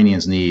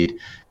Ukrainians need,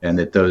 and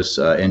that those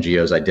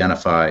NGOs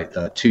identify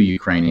to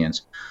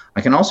Ukrainians.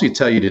 I can also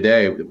tell you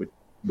today,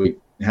 we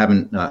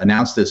haven't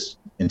announced this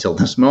until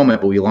this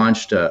moment, but we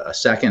launched a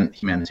second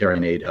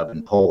humanitarian aid hub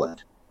in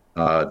Poland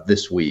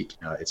this week.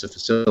 It's a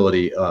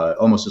facility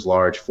almost as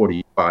large,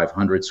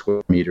 4,500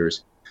 square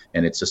meters,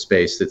 and it's a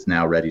space that's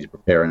now ready to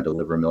prepare and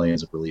deliver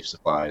millions of relief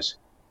supplies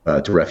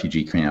to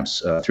refugee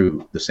camps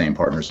through the same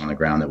partners on the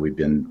ground that we've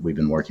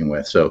been working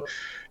with. So,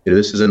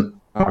 this is an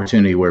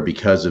opportunity where,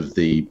 because of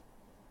the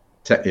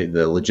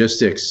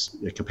logistics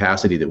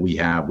capacity that we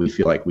have, we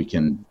feel like we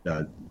can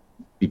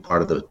be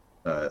part of the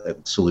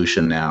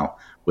solution now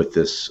with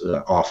this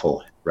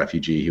awful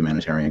refugee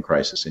humanitarian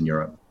crisis in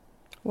Europe.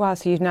 Wow,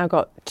 so you've now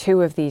got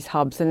 2 of these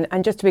hubs. And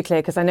just to be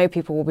clear, because I know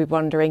people will be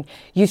wondering,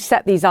 you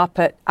set these up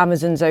at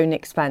Amazon's own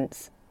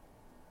expense?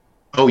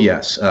 Oh,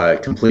 yes,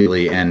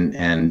 completely.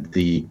 And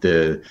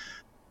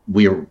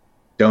we are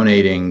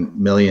donating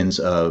millions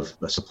of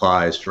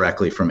supplies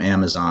directly from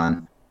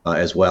Amazon,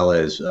 as well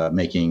as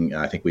making,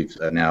 I think we've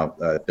now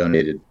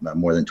donated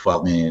more than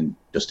 12 million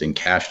just in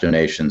cash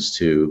donations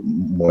to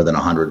more than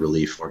 100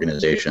 relief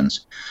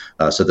organizations.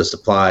 So the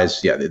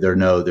supplies,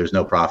 there's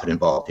no profit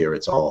involved here.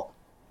 It's all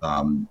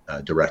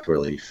direct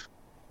relief.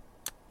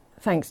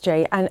 Thanks,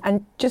 Jay.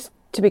 And just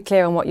to be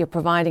clear on what you're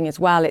providing as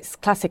well, it's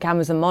classic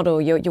Amazon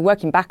model. You're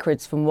working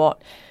backwards from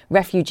what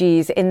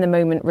refugees in the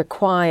moment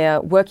require,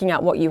 working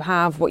out what you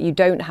have, what you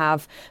don't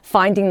have,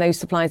 finding those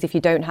supplies if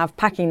you don't have,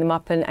 packing them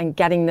up and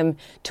getting them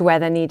to where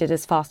they're needed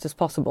as fast as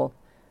possible.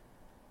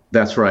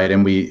 That's right.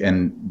 And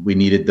we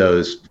needed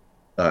those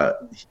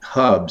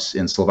hubs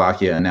in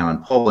Slovakia and now in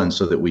Poland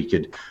so that we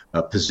could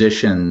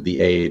position the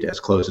aid as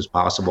close as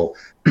possible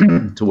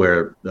to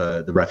where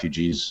the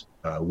refugees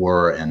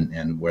were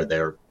and where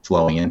they're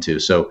flowing into.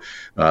 So,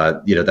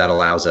 that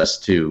allows us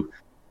to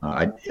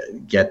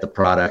get the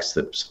products,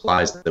 the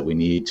supplies that we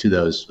need to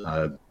those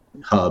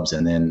hubs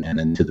and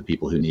then to the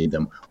people who need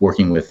them,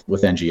 working with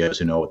NGOs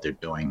who know what they're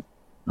doing.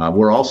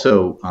 We're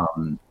also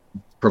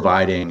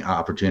providing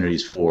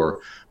opportunities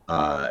for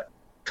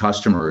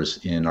customers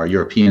in our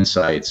European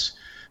sites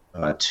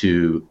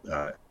to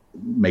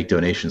make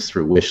donations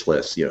through wish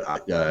lists,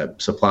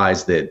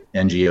 supplies that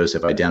NGOs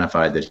have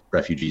identified that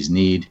refugees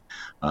need.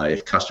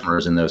 If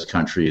customers in those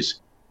countries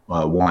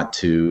want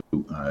to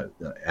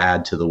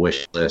add to the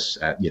wish list,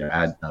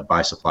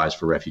 buy supplies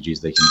for refugees,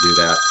 they can do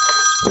that.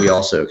 We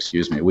also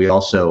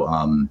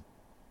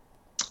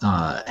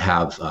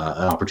have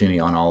an opportunity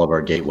on all of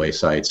our gateway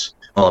sites,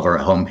 all of our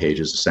home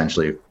pages,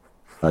 essentially,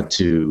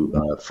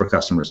 for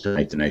customers to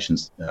make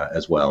donations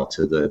as well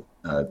to the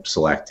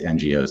select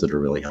NGOs that are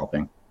really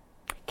helping.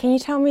 Can you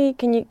tell me?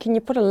 Can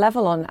you put a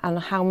level on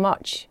how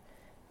much,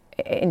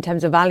 in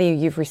terms of value,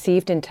 you've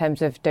received in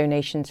terms of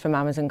donations from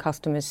Amazon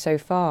customers so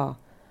far?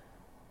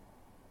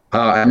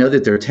 I know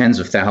that there are tens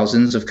of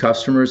thousands of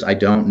customers. I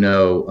don't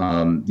know,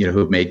 who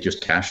have made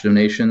just cash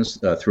donations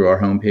through our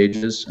home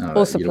pages.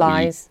 Or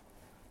supplies.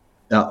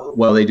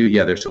 Well, they do.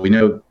 Yeah, so we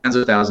know tens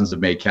of thousands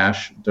have made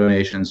cash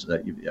donations.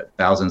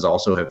 Thousands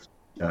also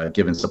have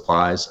given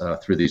supplies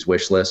through these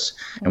wish lists.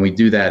 And we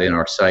do that in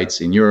our sites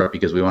in Europe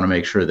because we want to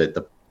make sure that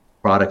the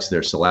products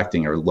they're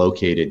selecting are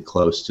located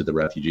close to the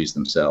refugees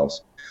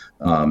themselves.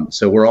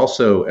 So we're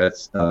also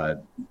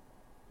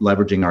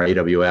leveraging our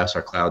AWS,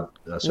 our cloud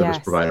service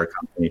provider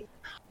company,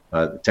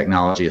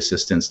 technology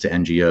assistance to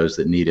NGOs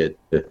that need it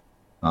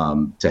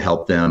to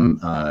help them,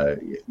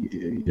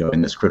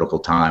 in this critical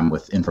time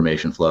with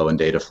information flow and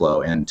data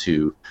flow, and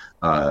to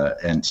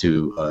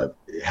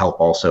help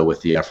also with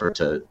the effort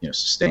to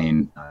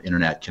sustain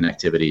internet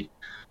connectivity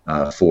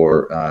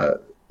for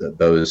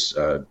those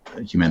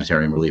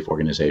humanitarian relief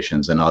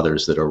organizations and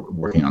others that are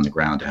working on the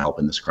ground to help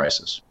in this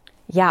crisis.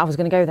 Yeah, I was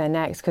going to go there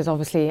next because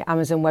obviously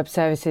Amazon Web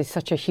Services is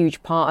such a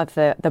huge part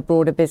of the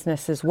broader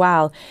business as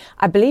well.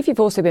 I believe you've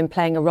also been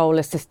playing a role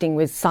assisting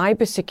with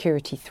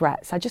cybersecurity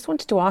threats. I just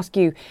wanted to ask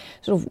you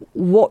sort of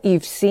what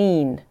you've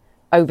seen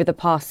over the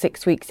past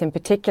 6 weeks in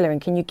particular, and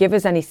can you give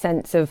us any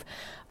sense of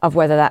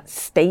whether that's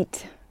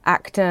state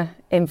actor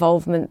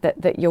involvement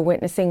that you're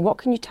witnessing? What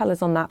can you tell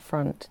us on that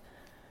front?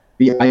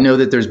 Yeah, I know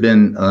that there's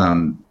been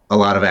a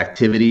lot of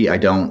activity.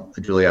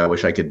 Julia, I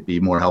wish I could be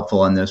more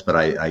helpful on this, but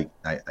I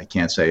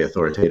can't say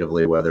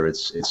authoritatively whether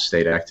it's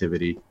state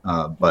activity.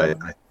 But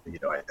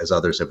as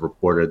others have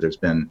reported, there's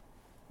been,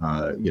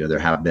 there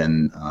have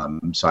been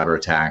cyber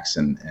attacks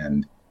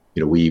and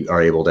we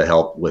are able to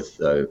help with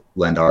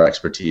lend our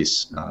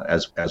expertise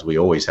as we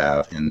always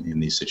have in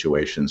these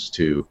situations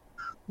to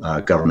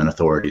government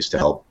authorities to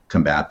help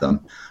combat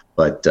them.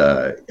 But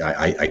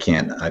I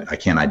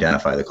can't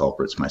identify the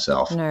culprits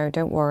myself. No,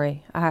 don't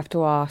worry. I have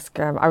to ask.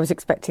 I was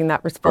expecting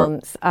that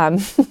response.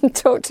 Sure.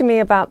 Talk to me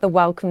about the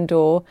Welcome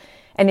Door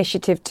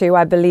initiative too.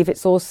 I believe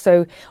it's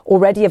also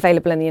already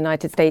available in the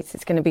United States.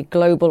 It's going to be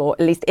global, or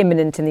at least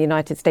imminent in the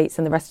United States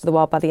and the rest of the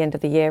world by the end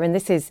of the year. And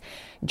this is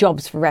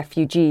jobs for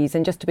refugees.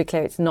 And just to be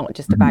clear, it's not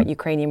just about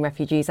Ukrainian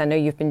refugees. I know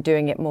you've been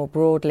doing it more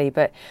broadly,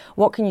 but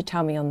what can you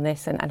tell me on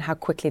this and how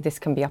quickly this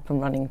can be up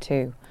and running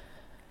too?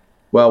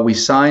 Well, we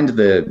signed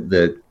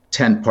the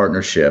tent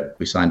partnership.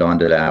 We signed on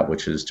to that,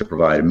 which is to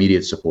provide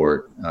immediate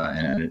support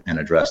and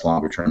address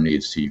longer-term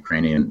needs to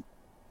Ukrainian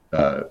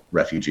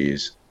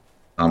refugees.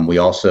 We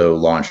also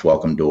launched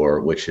Welcome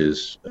Door, which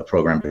is a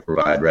program to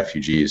provide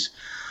refugees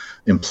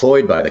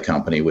employed by the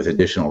company with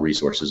additional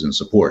resources and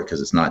support,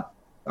 because it's not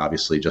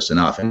obviously just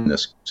enough in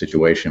this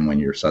situation when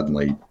you're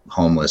suddenly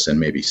homeless and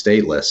maybe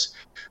stateless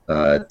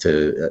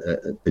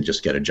to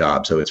just get a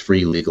job. So it's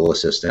free legal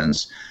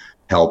assistance,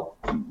 help,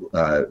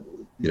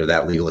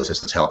 that legal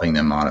assistance helping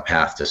them on a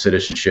path to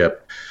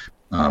citizenship.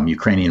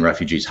 Ukrainian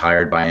refugees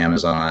hired by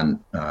Amazon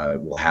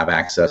will have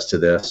access to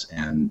this,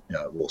 and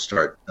we'll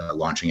start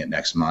launching it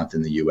next month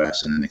in the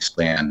U.S. and then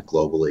expand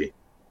globally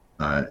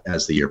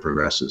as the year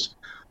progresses.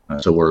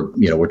 So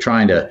we're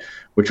trying to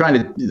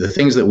the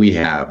things that we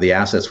have, the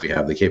assets we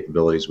have, the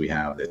capabilities we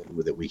have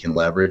that we can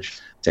leverage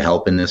to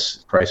help in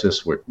this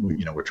crisis. We're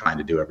trying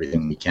to do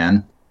everything we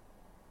can.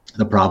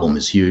 The problem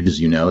is huge, as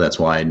you know. That's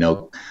why I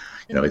know.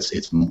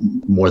 It's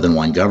more than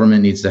one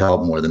government needs to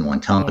help, more than one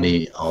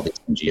company, all these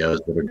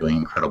NGOs that are doing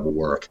incredible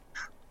work.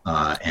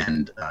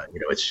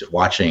 It's just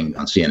watching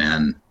on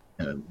CNN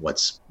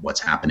what's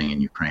happening in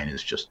Ukraine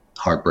is just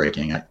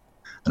heartbreaking. I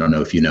don't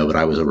know if you know, but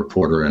I was a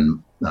reporter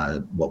in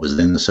what was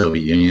then the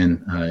Soviet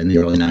Union in the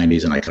early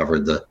 90s, and I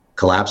covered the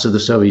collapse of the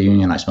Soviet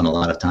Union. I spent a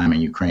lot of time in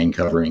Ukraine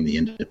covering the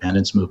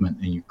independence movement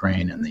in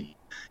Ukraine and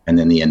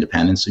then the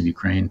independence of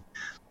Ukraine.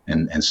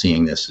 And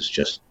seeing this is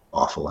just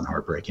awful and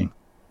heartbreaking.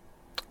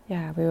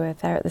 Yeah, we were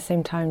there at the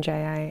same time,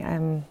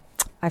 Jay.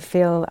 I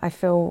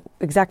feel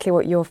exactly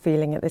what you're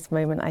feeling at this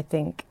moment, I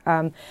think.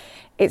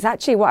 It's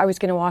actually what I was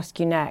going to ask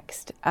you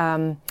next.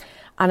 And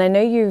I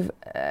know you've,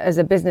 as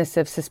a business,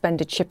 have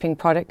suspended shipping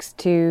products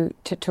to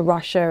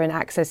Russia and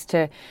access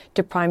to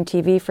Prime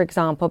TV, for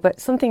example. But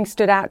something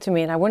stood out to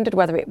me, and I wondered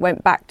whether it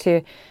went back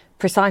to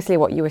precisely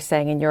what you were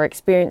saying in your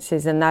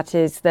experiences, and that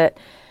is that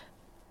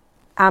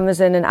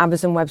Amazon and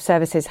Amazon Web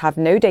Services have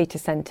no data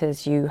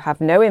centers, you have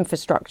no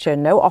infrastructure,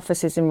 no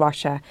offices in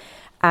Russia,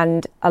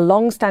 and a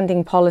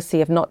long-standing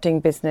policy of not doing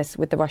business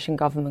with the Russian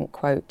government,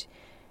 quote.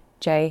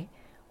 Jay,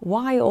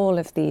 why all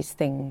of these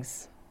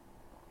things?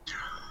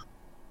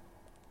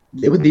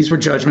 These were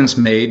judgments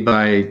made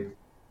by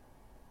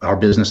our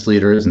business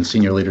leaders and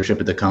senior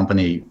leadership at the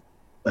company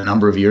a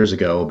number of years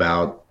ago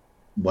about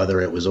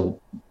whether it was a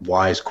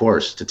wise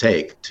course to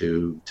take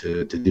to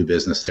do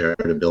business there,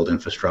 to build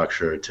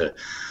infrastructure, to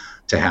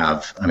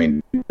have,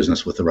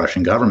 business with the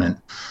Russian government.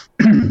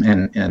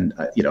 and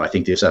I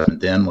think the assessment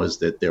then was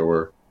that there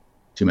were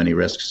too many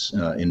risks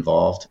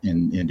involved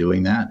in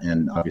doing that.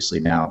 And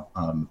obviously now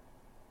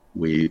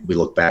we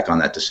look back on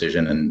that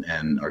decision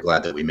and are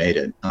glad that we made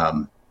it.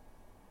 We're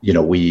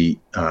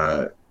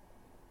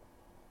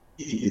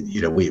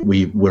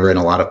in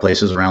a lot of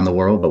places around the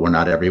world, but we're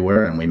not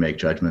everywhere, and we make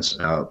judgments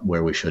about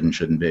where we should and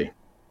shouldn't be.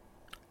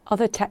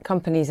 Other tech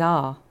companies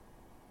are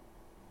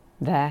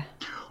there.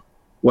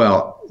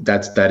 Well,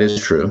 that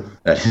is true.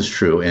 That is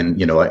true.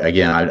 And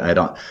again,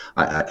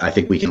 I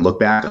think we can look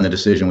back on the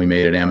decision we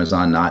made at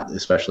Amazon,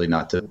 especially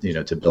not to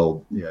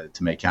build,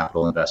 to make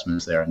capital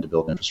investments there and to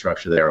build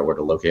infrastructure there, or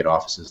to locate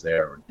offices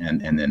there, and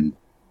then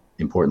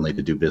importantly not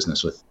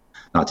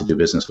to do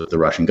business with the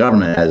Russian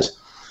government, as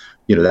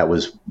that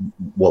was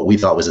what we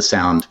thought was a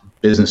sound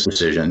business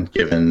decision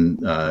given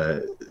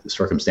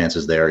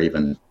circumstances there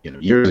even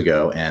years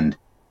ago, and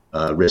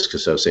risks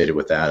associated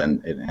with that,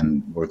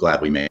 and we're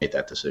glad we made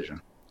that decision.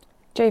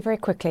 Jay, very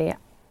quickly,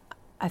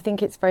 I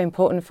think it's very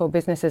important for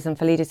businesses and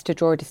for leaders to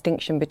draw a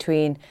distinction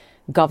between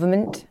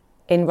government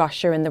in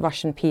Russia and the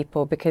Russian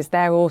people, because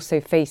they're also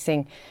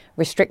facing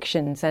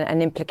restrictions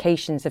and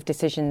implications of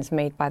decisions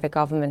made by the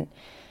government.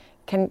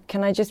 Can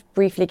I just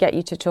briefly get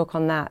you to talk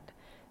on that?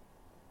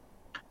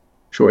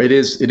 Sure, it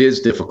is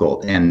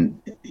difficult, and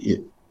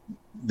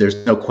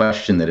there's no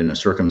question that in a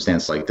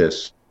circumstance like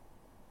this,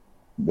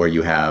 where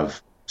you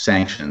have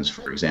sanctions,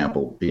 for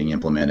example, being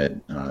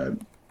implemented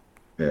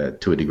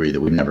to a degree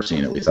that we've never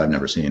seen, at least I've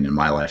never seen in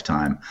my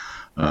lifetime,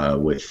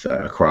 with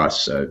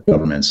across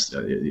governments,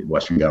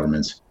 Western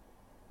governments,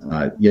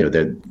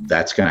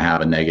 that's going to have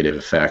a negative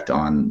effect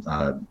on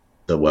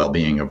the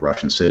well-being of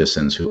Russian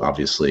citizens, who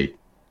obviously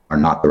are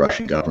not the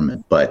Russian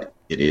government. But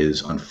it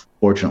is,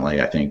 unfortunately,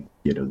 I think,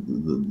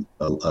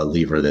 a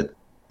lever that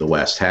the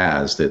West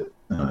has, that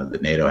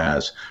NATO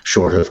has,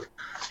 short of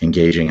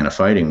engaging in a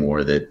fighting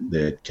war,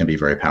 that can be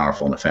very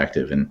powerful and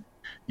effective in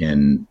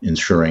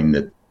ensuring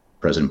that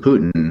President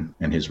Putin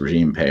and his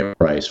regime pay a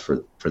price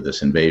for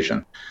this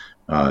invasion.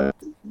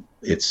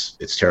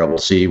 It's terrible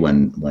to see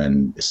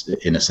when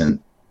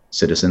innocent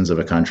citizens of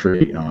a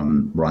country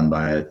run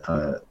by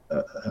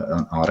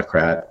an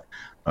autocrat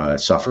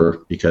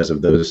suffer because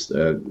of those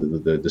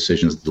the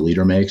decisions the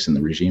leader makes and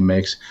the regime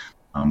makes.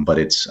 But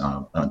it's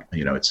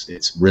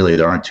really,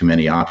 there aren't too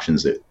many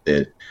options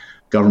that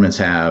governments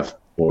have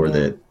or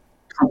that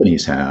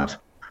companies have.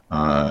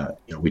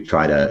 We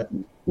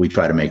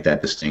try to make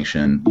that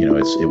distinction.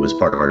 It was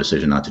part of our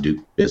decision not to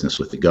do business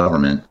with the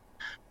government,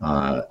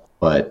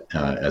 but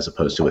as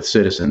opposed to with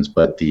citizens.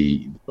 But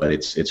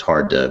it's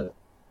hard to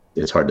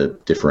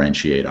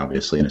differentiate,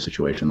 obviously, in a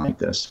situation like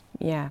this.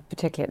 Yeah,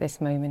 particularly at this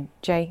moment.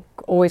 Jay,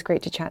 always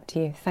great to chat to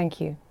you.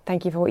 Thank you.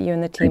 Thank you for what you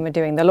and the team are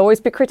doing. There'll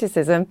always be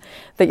criticism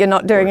that you're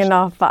not doing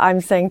enough, but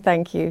I'm saying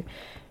thank you.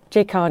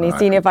 Jay Carney,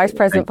 Senior Vice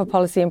President for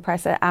Policy and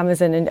Press at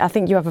Amazon. And I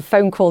think you have a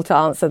phone call to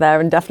answer there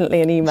and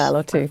definitely an email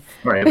or two.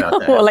 Sorry about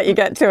that. We'll let you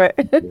get to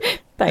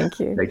it. Thank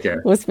you. Take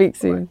care. We'll speak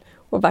soon. Bye.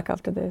 We're back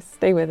after this.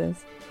 Stay with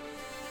us.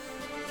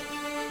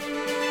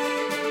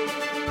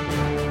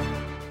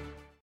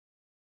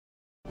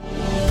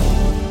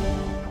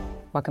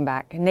 Welcome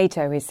back.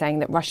 NATO is saying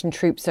that Russian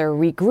troops are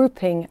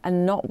regrouping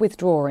and not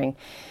withdrawing,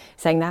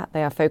 saying that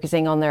they are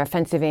focusing on their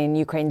offensive in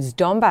Ukraine's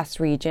Donbass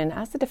region,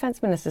 as the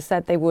defense minister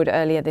said they would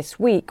earlier this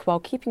week, while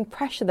keeping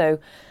pressure, though,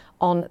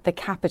 on the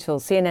capital.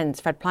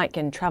 CNN's Fred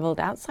Pleitgen travelled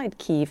outside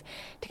Kyiv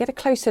to get a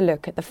closer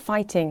look at the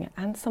fighting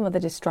and some of the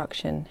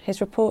destruction. His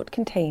report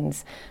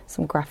contains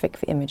some graphic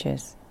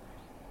images.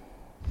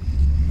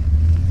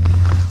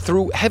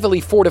 Through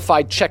heavily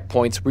fortified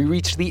checkpoints, we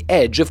reach the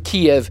edge of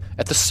Kyiv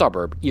at the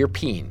suburb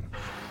Irpin.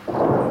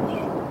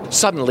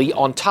 Suddenly,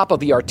 on top of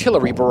the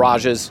artillery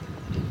barrages,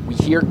 we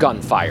hear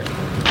gunfire.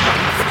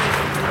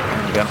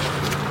 There we go.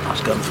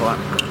 That's gunfire.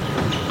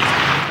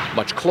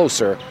 Much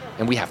closer,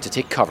 and we have to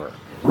take cover.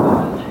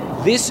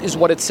 This is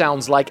what it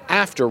sounds like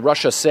after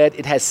Russia said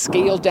it has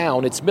scaled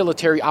down its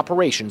military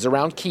operations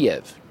around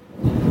Kyiv.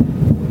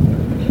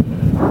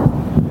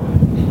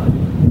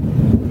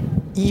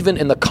 Even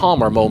in the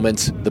calmer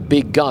moments, the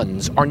big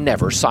guns are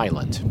never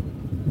silent.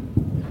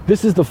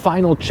 This is the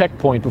final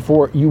checkpoint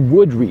before you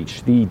would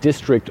reach the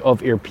district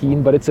of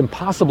Irpin, but it's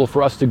impossible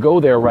for us to go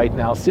there right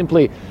now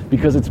simply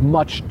because it's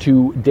much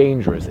too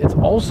dangerous. It's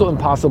also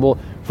impossible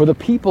for the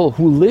people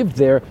who lived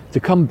there to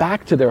come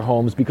back to their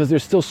homes because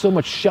there's still so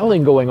much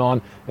shelling going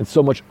on and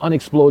so much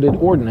unexploded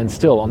ordnance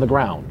still on the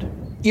ground.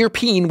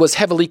 Irpin was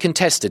heavily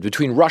contested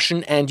between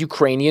Russian and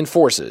Ukrainian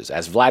forces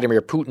as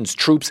Vladimir Putin's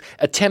troops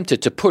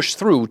attempted to push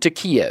through to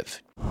Kyiv.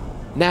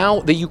 Now,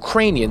 the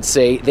Ukrainians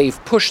say they've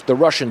pushed the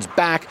Russians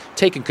back,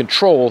 taken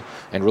control,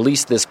 and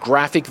released this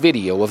graphic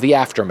video of the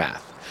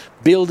aftermath.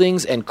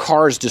 Buildings and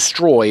cars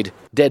destroyed,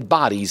 dead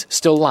bodies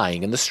still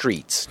lying in the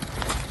streets.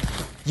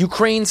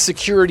 Ukraine's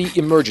Security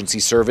Emergency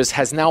Service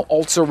has now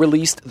also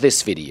released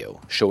this video,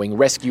 showing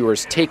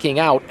rescuers taking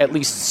out at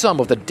least some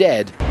of the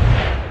dead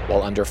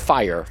while under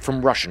fire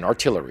from Russian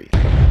artillery.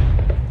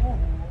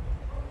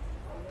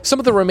 Some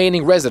of the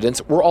remaining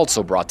residents were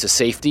also brought to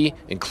safety,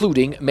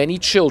 including many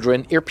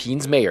children,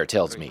 Irpin's mayor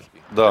tells me.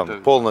 Now,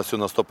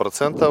 Irpin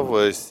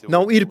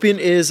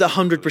is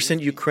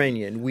 100%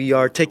 Ukrainian. We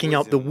are taking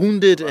out the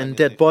wounded and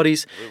dead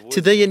bodies.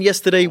 Today and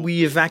yesterday,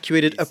 we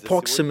evacuated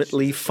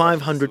approximately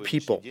 500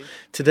 people.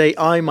 Today,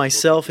 I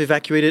myself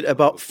evacuated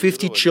about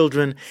 50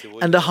 children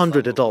and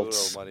 100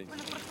 adults.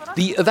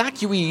 The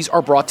evacuees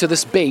are brought to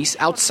this base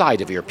outside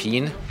of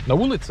Irpin.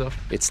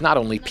 It's not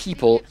only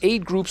people,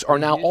 aid groups are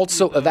now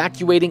also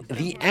evacuating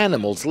the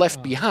animals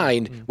left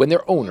behind when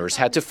their owners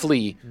had to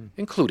flee,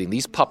 including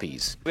these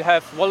puppies. We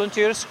have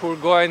volunteers who are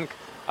going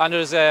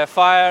under the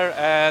fire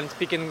and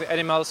picking the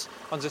animals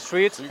on the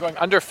street. So you're going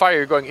under fire,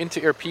 you're going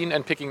into Irpin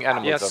and picking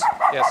animals up?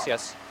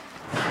 Yes.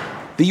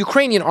 The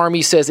Ukrainian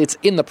army says it's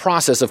in the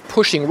process of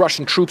pushing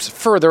Russian troops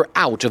further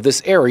out of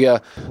this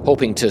area,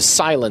 hoping to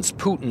silence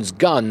Putin's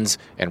guns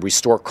and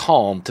restore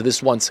calm to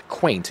this once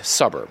quaint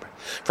suburb.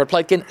 Fred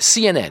Pleitgen,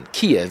 CNN,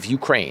 Kyiv,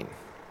 Ukraine.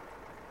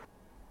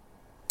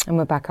 And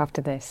we're back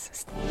after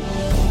this.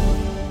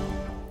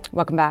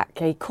 Welcome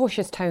back. A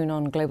cautious tone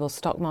on global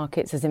stock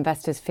markets as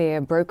investors fear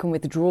broken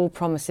withdrawal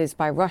promises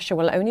by Russia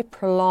will only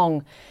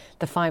prolong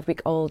the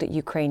 5-week-old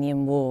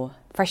Ukrainian war.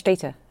 Fresh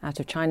data out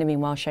of China,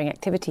 meanwhile, showing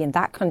activity in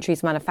that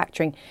country's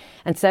manufacturing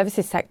and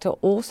services sector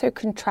also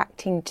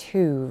contracting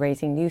too,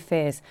 raising new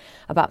fears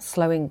about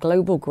slowing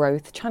global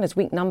growth. China's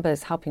weak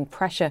numbers helping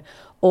pressure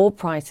oil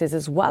prices,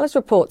 as well as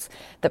reports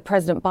that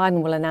President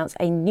Biden will announce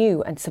a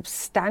new and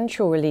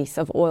substantial release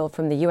of oil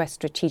from the US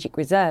strategic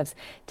reserves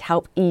to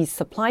help ease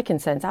supply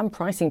concerns and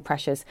pricing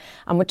pressures.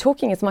 And we're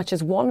talking as much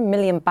as 1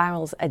 million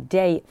barrels a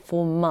day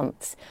for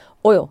months.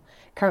 Oil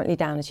currently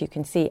down, as you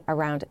can see,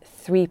 around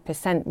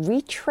 3%,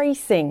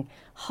 retracing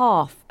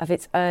half of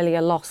its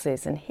earlier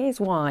losses. And here's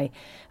why.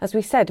 As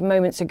we said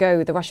moments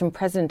ago, the Russian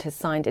president has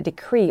signed a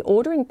decree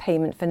ordering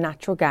payment for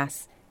natural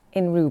gas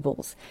in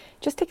rubles.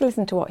 Just take a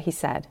listen to what he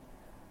said.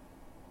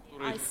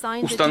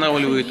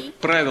 устанавливает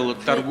правила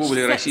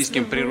торговли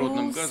российским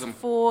природным газом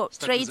for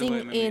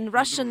trading in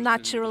Russian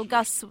natural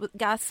gas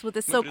with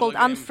the so-called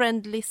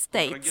unfriendly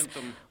states.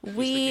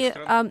 We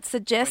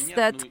suggest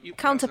that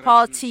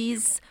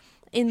counterparties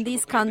in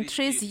these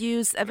countries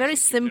use a very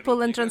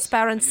simple and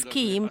transparent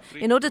scheme.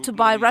 In order to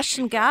buy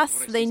Russian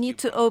gas, they need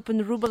to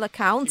open ruble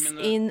accounts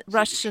in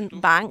Russian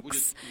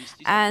banks,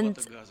 and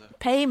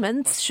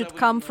payments should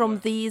come from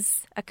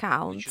these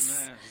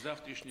accounts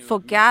for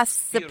gas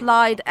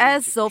supplied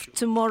as of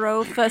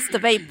tomorrow, 1st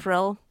of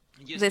April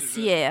this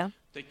year.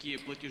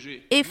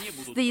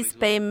 If these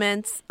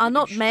payments are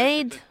not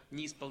made,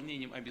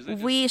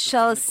 we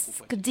shall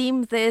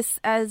deem this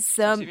as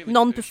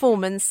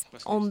non-performance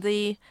on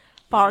the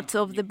part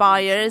of the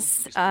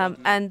buyers,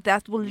 and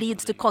that will lead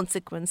to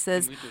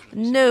consequences.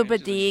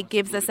 Nobody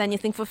gives us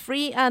anything for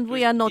free, and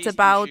we are not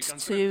about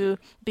to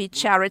be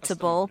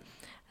charitable.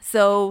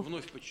 So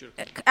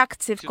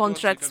active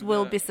contracts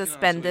will be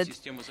suspended.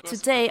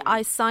 Today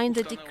I signed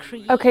a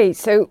decree. Okay,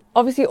 so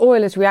obviously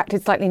oil has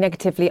reacted slightly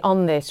negatively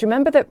on this.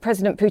 Remember that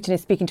President Putin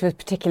is speaking to a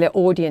particular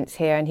audience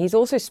here, and he's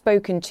also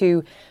spoken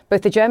to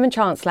both the German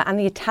Chancellor and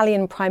the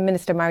Italian Prime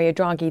Minister Mario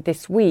Draghi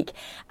this week.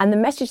 And the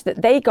message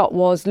that they got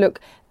was, look,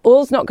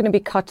 oil's not going to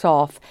be cut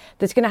off.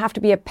 There's going to have to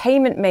be a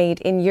payment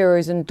made in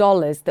euros and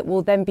dollars that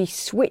will then be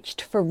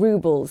switched for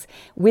rubles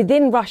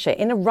within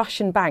Russia, in a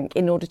Russian bank,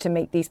 in order to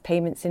make these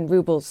payments in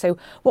rubles. So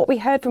what we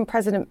heard from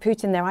President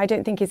Putin there, I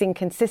don't think is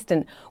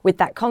inconsistent with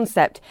that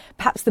concept.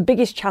 Perhaps the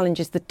biggest challenge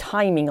is the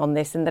timing on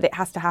this, and that it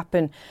has to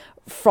happen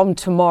from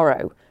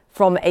tomorrow,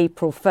 from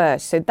April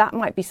 1st. So that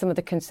might be some of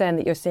the concern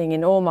that you're seeing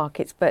in oil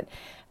markets. But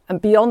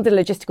and beyond the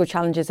logistical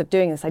challenges of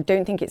doing this, I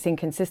don't think it's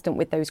inconsistent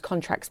with those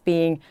contracts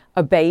being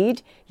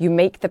obeyed. You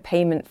make the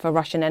payment for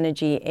Russian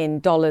energy in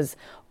dollars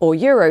or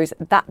euros.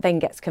 That then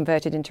gets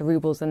converted into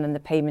rubles, and then the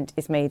payment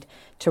is made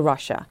to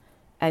Russia.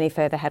 Any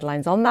further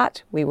headlines on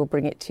that, we will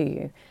bring it to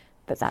you.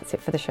 But that's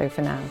it for the show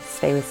for now.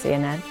 Stay with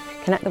CNN.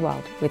 Connect the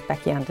World with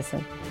Becky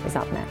Anderson is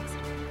up next.